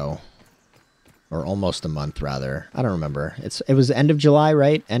or so. Or almost a month, rather. I don't remember. It was the end of July,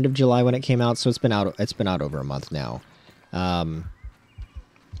 right? End of July when it came out, so it's been out over a month now. I mean,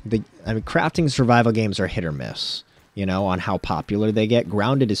 crafting survival games are hit or miss, you know, on how popular they get.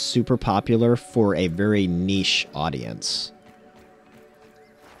 Grounded is super popular for a very niche audience,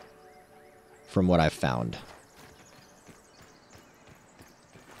 from what I've found.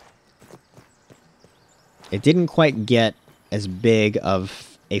 It didn't quite get as big of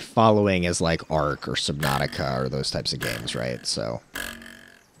a following as like Ark or Subnautica or those types of games, right? So,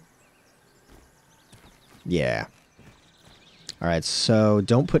 yeah. Alright, so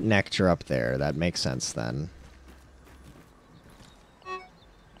don't put nectar up there. That makes sense then.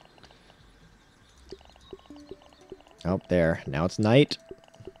 Oh, there. Now it's night.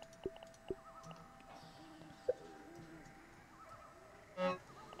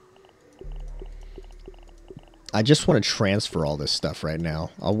 I just want to transfer all this stuff right now.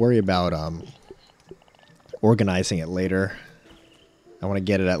 I'll worry about organizing it later. I want to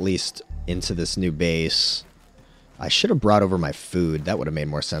get it at least into this new base. I should have brought over my food. That would have made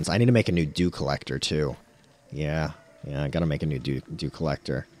more sense. I need to make a new dew collector too. Yeah, I gotta make a new dew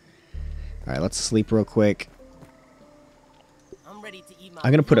collector. Alright, let's sleep real quick.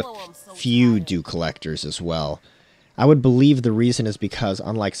 I'm gonna put a few dew collectors as well. I would believe the reason is because,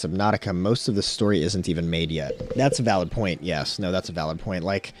 unlike Subnautica, most of the story isn't even made yet. That's a valid point, yes. No, that's a valid point.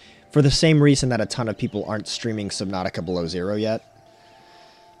 Like, for the same reason that a ton of people aren't streaming Subnautica Below Zero yet.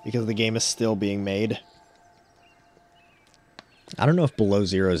 Because the game is still being made. I don't know if Below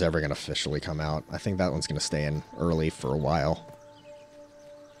Zero is ever going to officially come out. I think that one's going to stay in early for a while.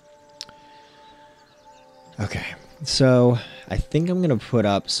 Okay, so I think I'm going to put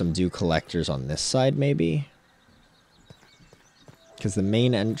up some dew collectors on this side, maybe. Because the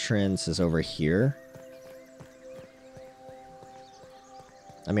main entrance is over here.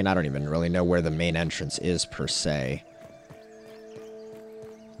 I mean, I don't even really know where the main entrance is, per se.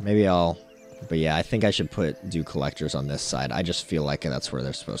 Maybe I'll... But yeah, I think I should put dew collectors on this side. I just feel like that's where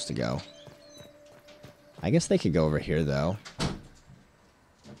they're supposed to go. I guess they could go over here, though.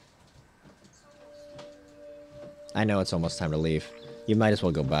 I know it's almost time to leave. You might as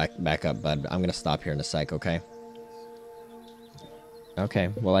well go back up, bud. I'm going to stop here in a sec, okay? Okay,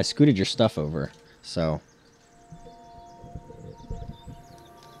 well, I scooted your stuff over, so...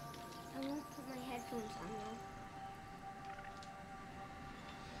 I won't put my headphones on,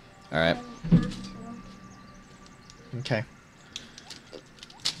 though. Alright. Okay.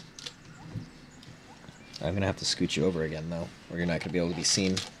 I'm gonna have to scoot you over again, though, or you're not gonna be able to be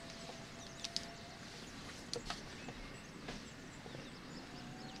seen.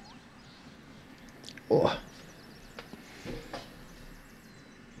 Oh.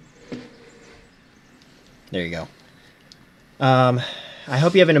 There you go. I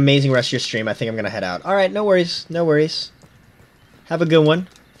hope you have an amazing rest of your stream. I think I'm gonna head out. Alright, no worries. No worries. Have a good one.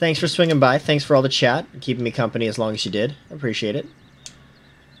 Thanks for swinging by. Thanks for all the chat. Keeping me company as long as you did. I appreciate it.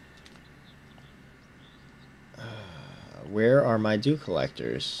 Where are my dew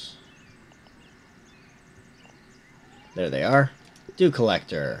collectors? There they are. Dew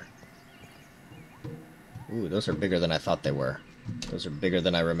collector. Ooh, those are bigger than I thought they were. Those are bigger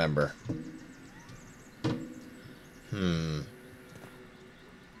than I remember.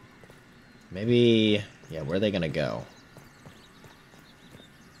 Maybe... Yeah, where are they gonna go?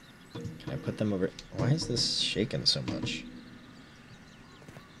 Can I put them over... Why is this shaking so much?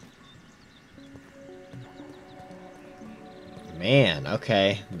 Man,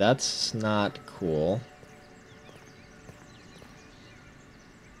 okay. That's not cool.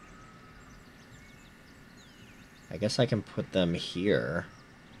 I guess I can put them here.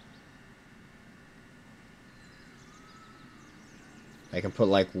 I can put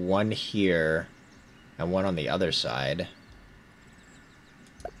like one here and one on the other side.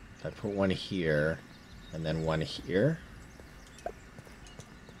 I put one here, and then one here.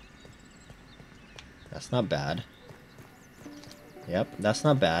 That's not bad. Yep, that's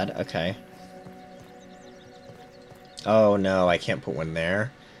not bad. Okay. Oh no, I can't put one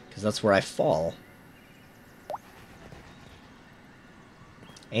there, because that's where I fall.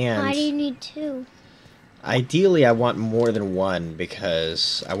 And Why do you need two? ideally, I want more than one,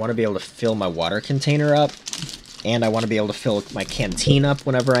 because I want to be able to fill my water container up. And I want to be able to fill my canteen up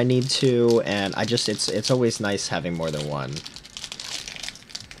whenever I need to, and I just, it's always nice having more than one.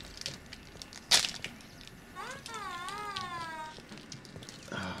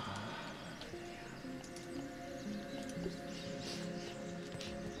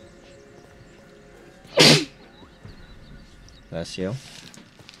 Bless you.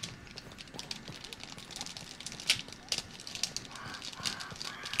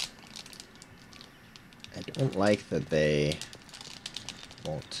 I don't like that they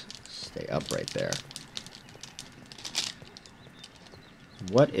won't stay up right there.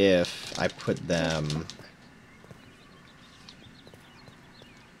 What if I put them...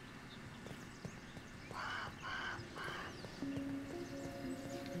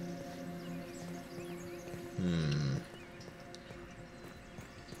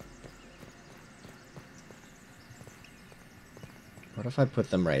 What if I put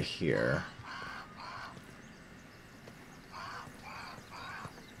them right here?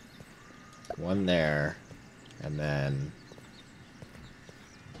 One there, and then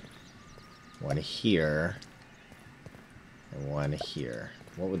One here. And one here.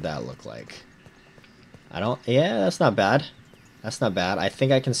 What would that look like? Yeah, that's not bad. That's not bad. I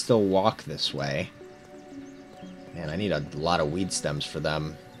think I can still walk this way. Man, I need a lot of weed stems for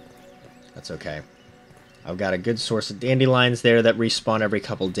them. That's okay. I've got a good source of dandelions there that respawn every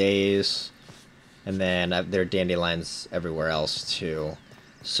couple days. And then there are dandelions everywhere else too.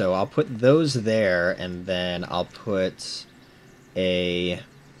 So I'll put those there, and then I'll put a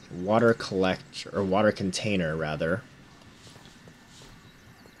water container rather.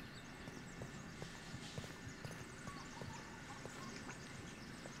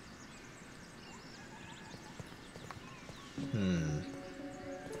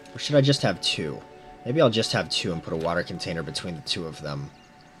 Or should I just have two? Maybe I'll just have two and put a water container between the two of them.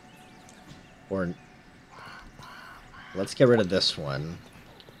 Or let's get rid of this one.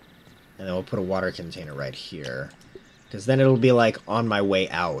 And then we'll put a water container right here. Because then it'll be like on my way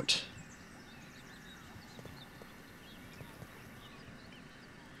out.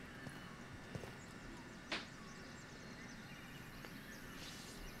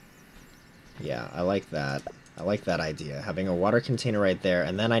 Yeah, I like that. I like that idea. Having a water container right there,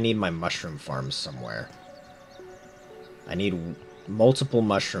 and then I need my mushroom farms somewhere. I need multiple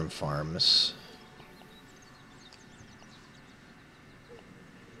mushroom farms.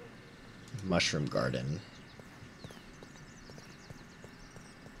 Mushroom garden.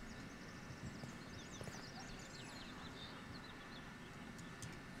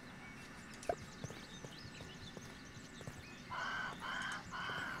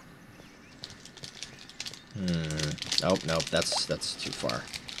 Oh, nope, that's too far.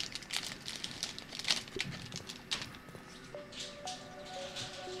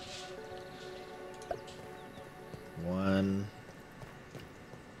 One.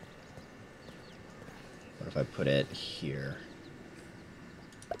 What if I put it here?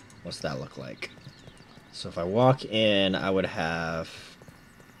 What's that look like? So if I walk in, I would have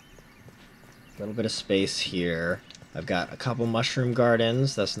a little bit of space here. I've got a couple mushroom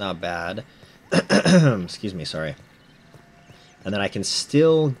gardens. That's not bad. Excuse me, sorry. And then I can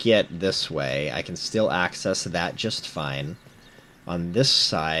still get this way. I can still access that just fine. On this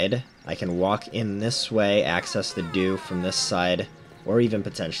side, I can walk in this way, access the dew from this side, or even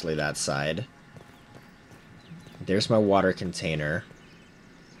potentially that side. There's my water container.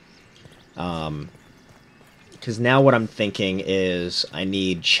 Because now what I'm thinking is I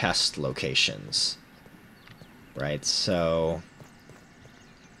need chest locations. Right, so...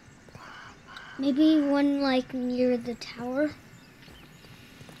 Maybe one, like, near the tower?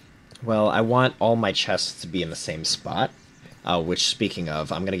 Well, I want all my chests to be in the same spot. Which, speaking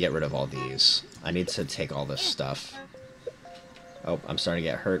of, I'm going to get rid of all these. I need to take all this stuff. Oh, I'm starting to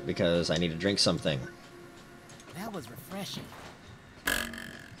get hurt because I need to drink something. That was refreshing.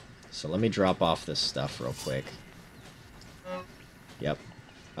 So let me drop off this stuff real quick. Yep.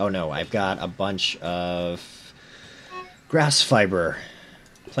 Oh no, I've got a bunch of grass fiber,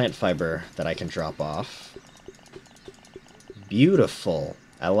 plant fiber that I can drop off. Beautiful.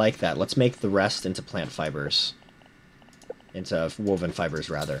 I like that. Let's make the rest into plant fibers. Into woven fibers,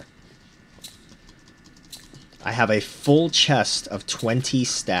 rather. I have a full chest of 20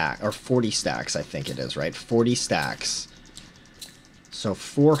 stacks, or 40 stacks, I think it is, right? 40 stacks. So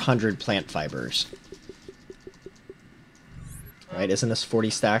 400 plant fibers. Right, isn't this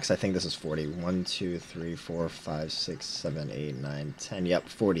 40 stacks? I think this is 40. 1, 2, 3, 4, 5, 6, 7, 8, 9, 10. Yep,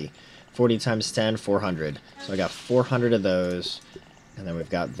 40. 40 times 10, 400. So I got 400 of those. And then we've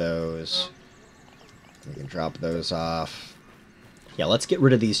got those. We can drop those off. Yeah, let's get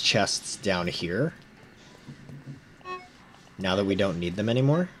rid of these chests down here. Now that we don't need them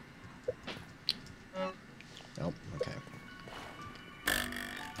anymore. Nope, okay.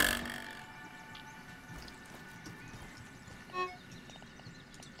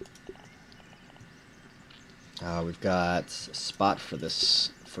 We've got a spot for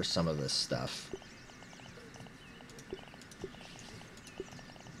this, for some of this stuff.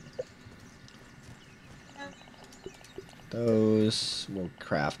 Those, we'll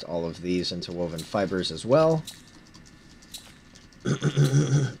craft all of these into woven fibers as well. Oh,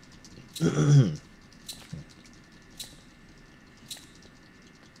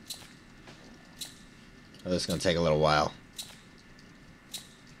 this is going to take a little while.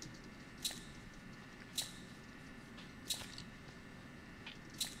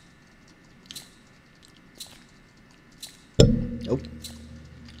 Nope.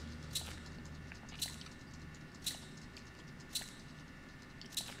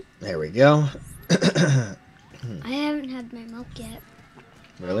 There we go. I haven't had my milk yet.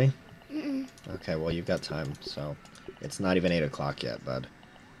 Really? Mm-mm. Okay, well, you've got time, so... It's not even 8 o'clock yet, bud.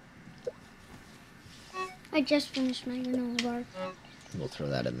 I just finished my granola bar. We'll throw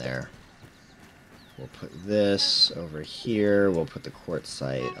that in there. We'll put this over here. We'll put the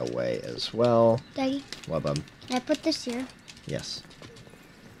quartzite away as well. Daddy, What, bub? can I put this here? Yes.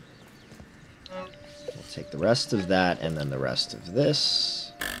 We'll take the rest of that and then the rest of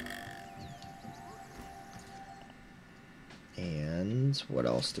this. And what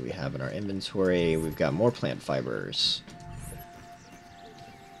else do we have in our inventory? We've got more plant fibers.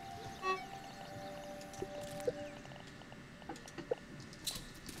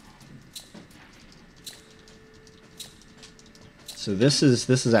 So this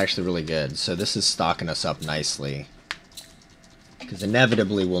is actually really good. So this is stocking us up nicely. Because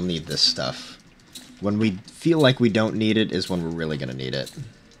inevitably we'll need this stuff. When we feel like we don't need it is when we're really going to need it.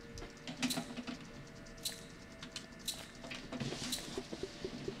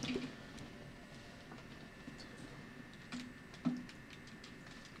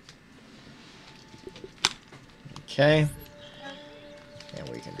 Okay. And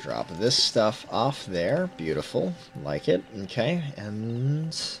we can drop this stuff off there. Beautiful. Like it. Okay.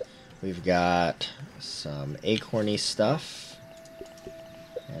 And we've got some acorny stuff.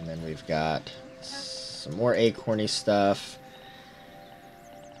 And then we've got some more acorny stuff.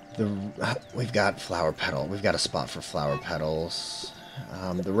 We've got flower petal. We've got a spot for flower petals.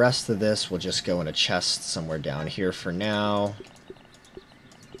 The rest of this will just go in a chest somewhere down here for now,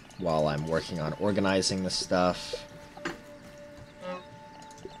 while I'm working on organizing the stuff.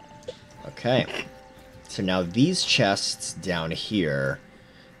 Okay. So now these chests down here,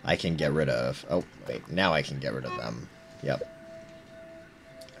 I can get rid of. Oh, wait. Now I can get rid of them. Yep.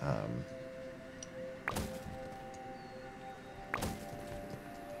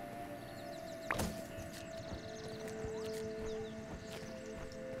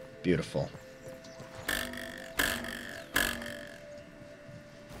 Beautiful.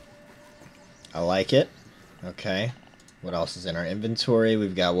 I like it. Okay. What else is in our inventory?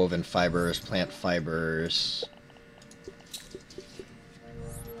 We've got woven fibers, plant fibers.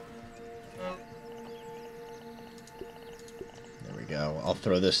 There we go. I'll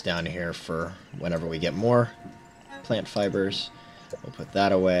throw this down here for whenever we get more plant fibers. We'll put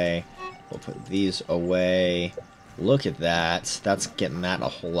that away. We'll put these away. Look at that. That's getting that a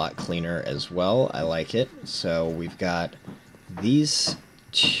whole lot cleaner as well. I like it. So we've got these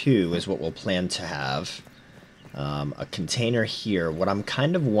two is what we'll plan to have. A container here. What I'm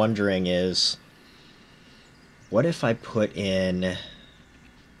kind of wondering is, what if I put in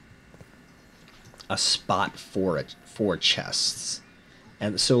a spot for chests?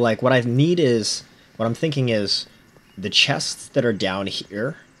 And so, like, what I'm thinking is, the chests that are down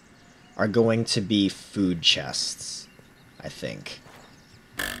here are going to be food chests, I think.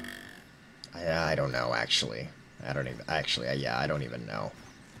 I don't know, actually. I don't even know.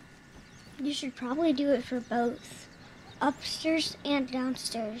 You should probably do it for both, upstairs and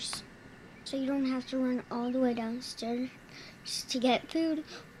downstairs, so you don't have to run all the way downstairs to get food,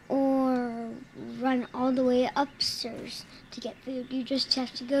 or run all the way upstairs to get food. You just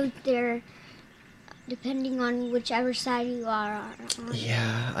have to go there depending on whichever side you are on.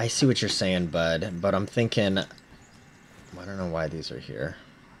 Yeah, I see what you're saying, bud, but I'm thinking, I don't know why these are here.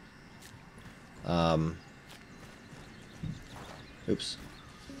 Oops.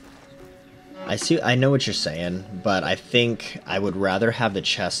 I know what you're saying, but I think I would rather have the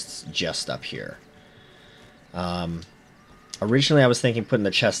chests just up here. Originally I was thinking putting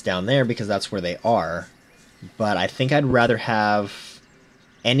the chests down there because that's where they are, but I think I'd rather have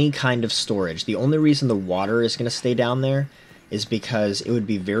any kind of storage. The only reason the water is going to stay down there is because it would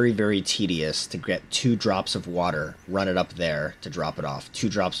be very, very tedious to get 2 drops of water, run it up there to drop it off. 2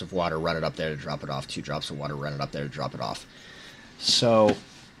 drops of water, run it up there to drop it off. 2 drops of water, run it up there to drop it off. So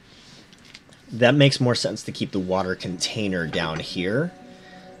that makes more sense to keep the water container down here,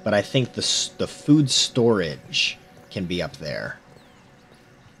 but I think the food storage can be up there.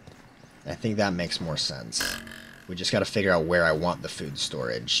 I think that makes more sense. We just got to figure out where I want the food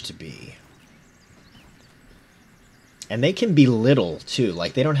storage to be. And they can be little, too.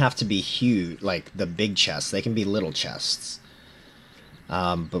 Like, they don't have to be huge, like the big chests. They can be little chests.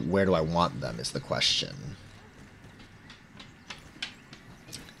 But where do I want them is the question.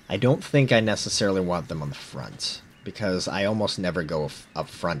 I don't think I necessarily want them on the front, because I almost never go up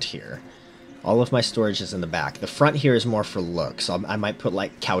front here. All of my storage is in the back. The front here is more for looks. I might put,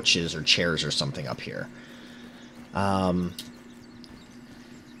 like, couches or chairs or something up here.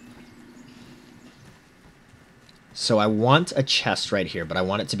 So I want a chest right here, but I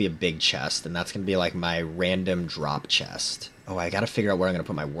want it to be a big chest, and that's going to be, like, my random drop chest. Oh, I got to figure out where I'm going to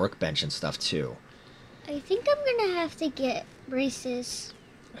put my workbench and stuff, too. I think I'm going to have to get braces.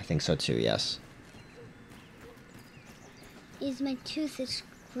 I think so, too, yes. is my tooth is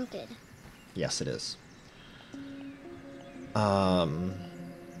crooked. Yes, it is.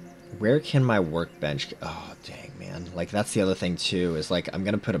 Where can my workbench go? Oh, dang, man. Like, that's the other thing, too, is, like, I'm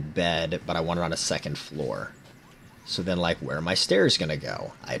gonna put a bed, but I want it on a second floor. So then, like, where are my stairs gonna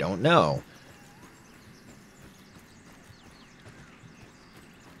go? I don't know.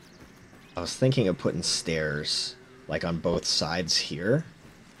 I was thinking of putting stairs, like, on both sides here.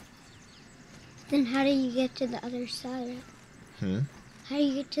 Then how do you get to the other side? How do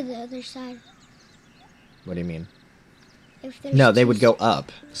you get to the other side? What do you mean? If there's No, they two would go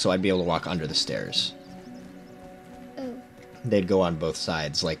up, so I'd be able to walk under the stairs. Oh. They'd go on both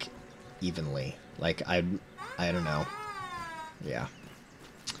sides, like, evenly. Like, I don't know. Yeah.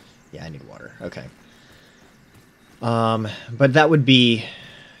 Yeah, I need water. Okay. But that would be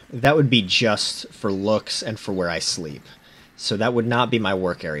just for looks and for where I sleep. So that would not be my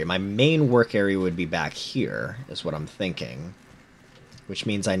work area. My main work area would be back here, is what I'm thinking. Which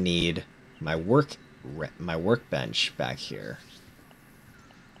means I need my workbench back here.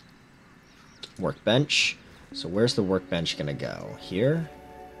 Workbench. So where's the workbench gonna go? Here?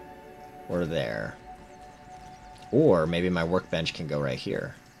 Or there? Or maybe my workbench can go right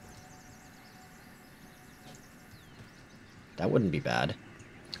here. That wouldn't be bad.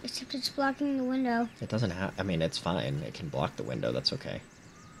 Except it's blocking the window. It doesn't have... I mean, it's fine. It can block the window. That's okay.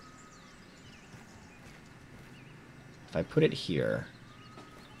 If I put it here...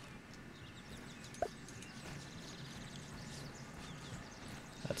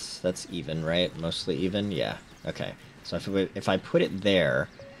 That's even, right? Mostly even? Yeah. Okay. So if I put it there,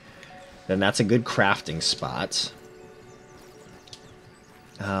 then that's a good crafting spot.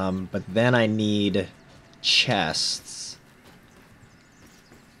 But then I need chests.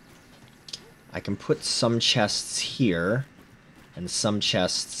 I can put some chests here and some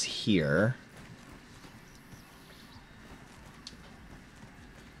chests here.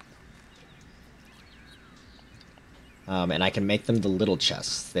 And I can make them the little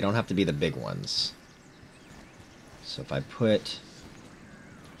chests. They don't have to be the big ones. So if I put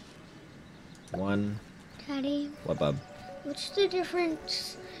one... Daddy? What, bub? What's the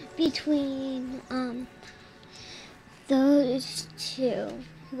difference between those two?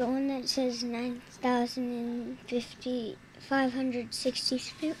 The one that says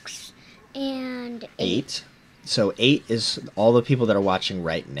 9,566 and 8. So 8 is all the people that are watching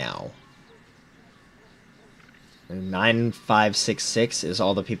right now. 9566 is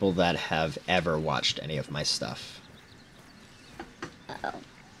all the people that have ever watched any of my stuff. Uh-oh.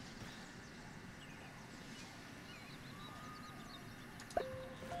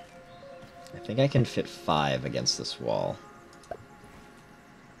 I think I can fit 5 against this wall.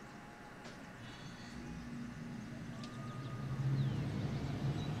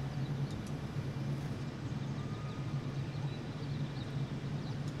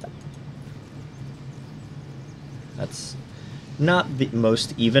 That's not the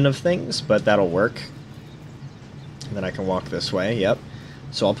most even of things, but that'll work. And then I can walk this way, yep.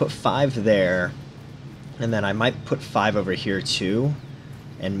 So I'll put 5 there, and then I might put 5 over here too,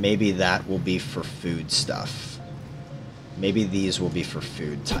 and maybe that will be for food stuff. Maybe these will be for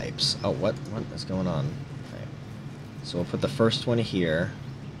food types. Oh, what is going on? Okay. So we'll put the first one here.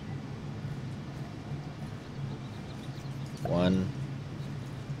 1.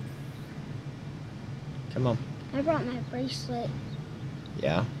 Come on. I brought my bracelet.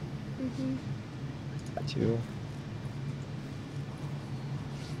 Yeah. 2.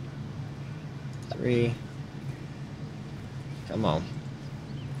 3. Come on.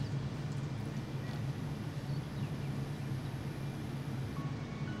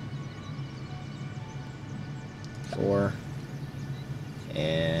 4.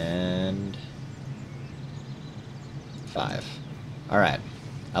 And 5. Alright.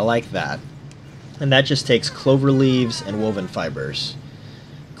 I like that. And that just takes clover leaves and woven fibers.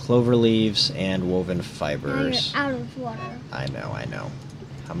 Clover leaves and woven fibers. Now you're out of water. I know, I know.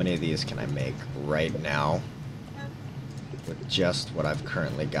 How many of these can I make right now with just what I've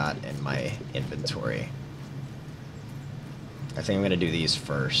currently got in my inventory? I think I'm going to do these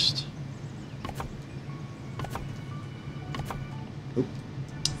first. Oop.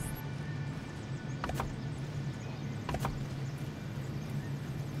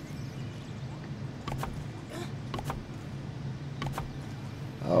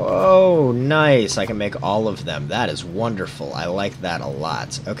 Oh, nice. I can make all of them. That is wonderful. I like that a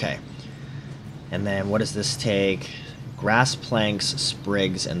lot. Okay. And then what does this take? Grass planks,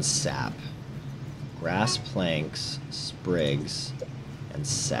 sprigs, and sap. Grass planks, sprigs, and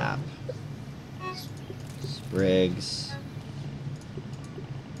sap. Sprigs.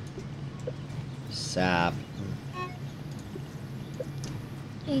 Sap.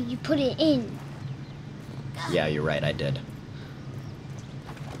 You put it in. Yeah, you're right, I did.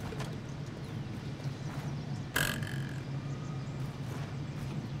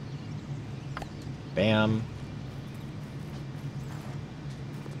 Bam.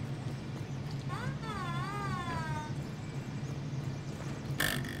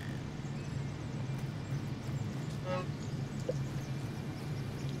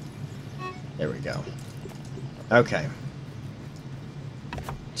 There we go. Okay.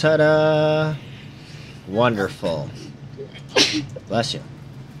 Ta-da! Wonderful. Bless you.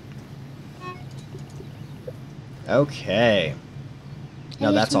 Okay.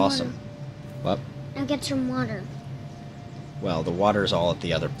 No, that's awesome. What? Now get some water. Well, the water's all at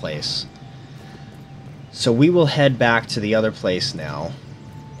the other place. So we will head back to the other place now.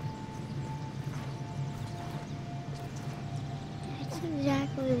 That's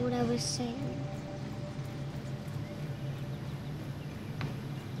exactly what I was saying.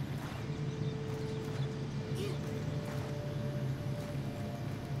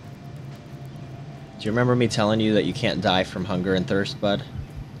 Do you remember me telling you that you can't die from hunger and thirst, bud?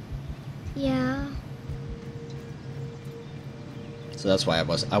 Yeah. So that's why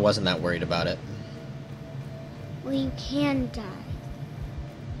I wasn't that worried about it. Well, you can die.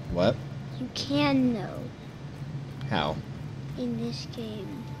 What? You can know How? in this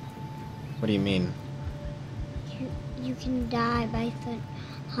game. What do you mean? You can die by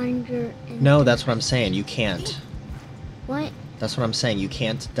hunger and No, that's what I'm saying. You can't. What? That's what I'm saying. You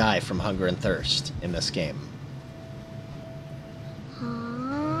can't die from hunger and thirst in this game.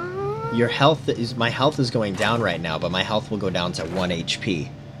 Huh? My health is going down right now, but my health will go down to 1 HP.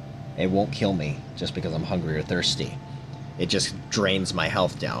 It won't kill me just because I'm hungry or thirsty. It just drains my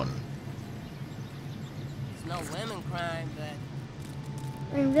health down. There's no women crime, but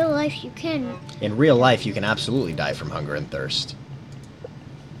In real life, you can. In real life, you can absolutely die from hunger and thirst.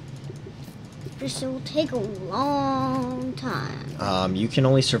 This will take a long time. You can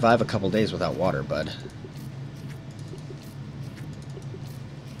only survive a couple days without water, bud.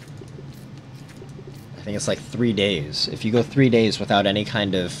 I think it's like 3 days. If you go 3 days without any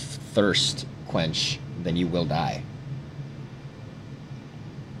kind of thirst quench, then you will die.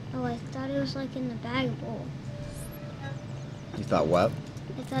 Oh, I thought it was like in the Bible. You thought what?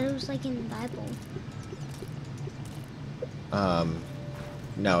 I thought it was like in the Bible.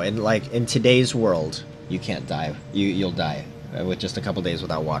 No, in today's world, you can't die. You'll die with just a couple days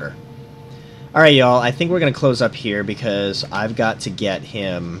without water. All right, y'all. I think we're gonna close up here because I've got to get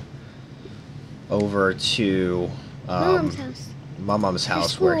him over to Mom's house. Mom's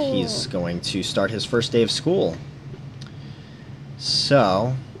house where he's going to start his first day of school.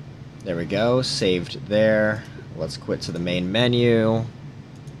 So, there we go. Saved there. Let's quit to the main menu.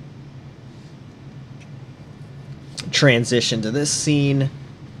 Transition to this scene.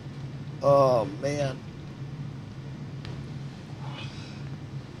 Oh, man.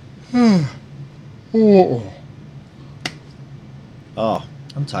 Oh,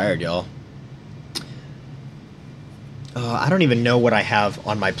 I'm tired, y'all. I don't even know what I have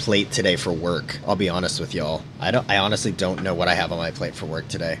on my plate today for work. I'll be honest with y'all. I honestly don't know what I have on my plate for work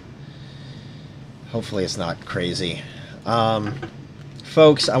today. Hopefully it's not crazy.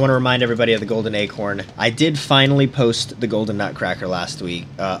 Folks, I want to remind everybody of the Golden Acorn. I did finally post the Golden Nutcracker last week.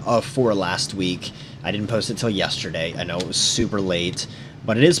 For last week. I didn't post it till yesterday. I know it was super late,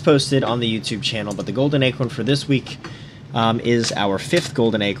 but it is posted on the YouTube channel. But the Golden Acorn for this week is our 5th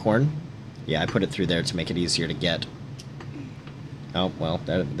Golden Acorn. Yeah, I put it through there to make it easier to get. Oh, well,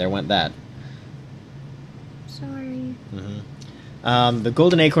 there went that. Sorry. The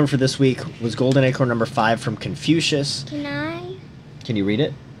Golden Acorn for this week was Golden Acorn number 5 from Confucius. Can I? Can you read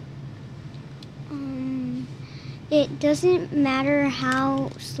it? It doesn't matter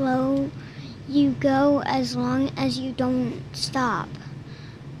how slow you go as long as you don't stop.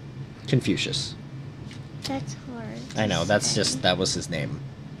 Confucius. That's hard. I know, that was his name.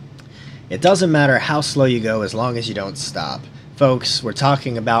 It doesn't matter how slow you go as long as you don't stop. Folks, we're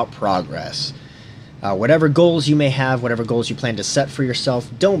talking about progress. Whatever goals you may have, whatever goals you plan to set for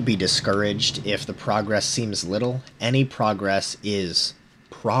yourself, don't be discouraged if the progress seems little. Any progress is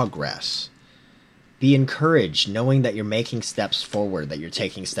progress. Be encouraged knowing that you're making steps forward, that you're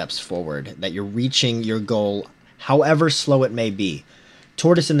taking steps forward, that you're reaching your goal, however slow it may be.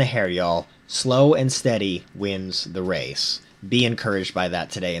 Tortoise in the hare, y'all. Slow and steady wins the race. Be encouraged by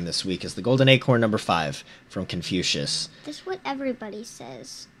that today and this week is the Golden Acorn number 5 from Confucius. That's what everybody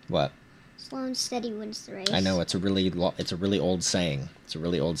says. What? Slow and steady wins the race. I know, it's a really old saying. It's a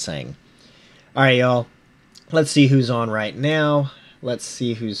really old saying. All right, y'all. Let's see who's on right now.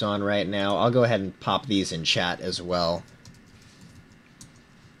 I'll go ahead and pop these in chat as well.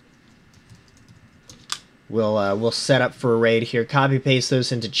 We'll set up for a raid here. Copy paste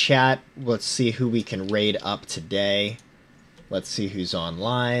those into chat. Let's see who we can raid up today. Let's see who's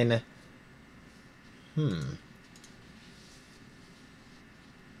online.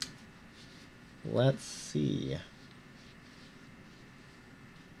 Let's see.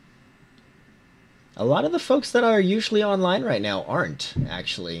 A lot of the folks that are usually online right now aren't,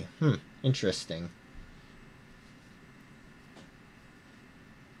 actually. Interesting.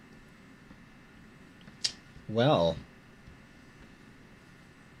 Well,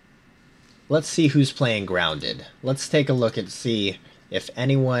 let's see who's playing Grounded. Let's take a look and see if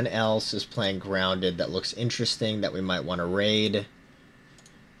anyone else is playing Grounded that looks interesting that we might want to raid.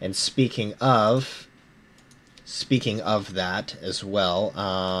 And speaking of that as well,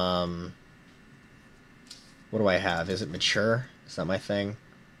 what do I have? Is it mature? Is that my thing?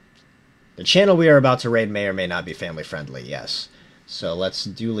 The channel we are about to raid may or may not be family friendly, yes. So let's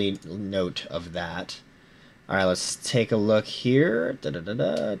duly note of that. Alright, let's take a look here.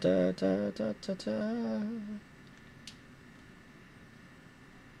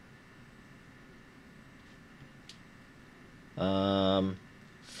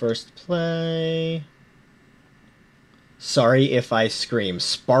 First play. Sorry if I scream.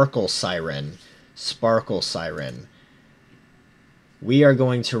 Sparkle Siren. Sparkle Siren. We are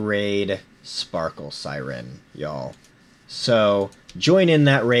going to raid Sparkle Siren, y'all. So, join in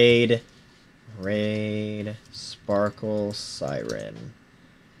that raid. Raid Sparkle Siren.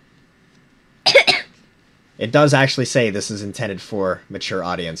 It does actually say this is intended for mature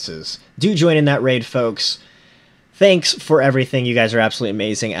audiences. Do join in that raid, folks. Thanks for everything. You guys are absolutely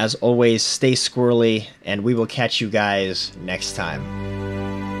amazing. As always, stay squirrely, and we will catch you guys next time.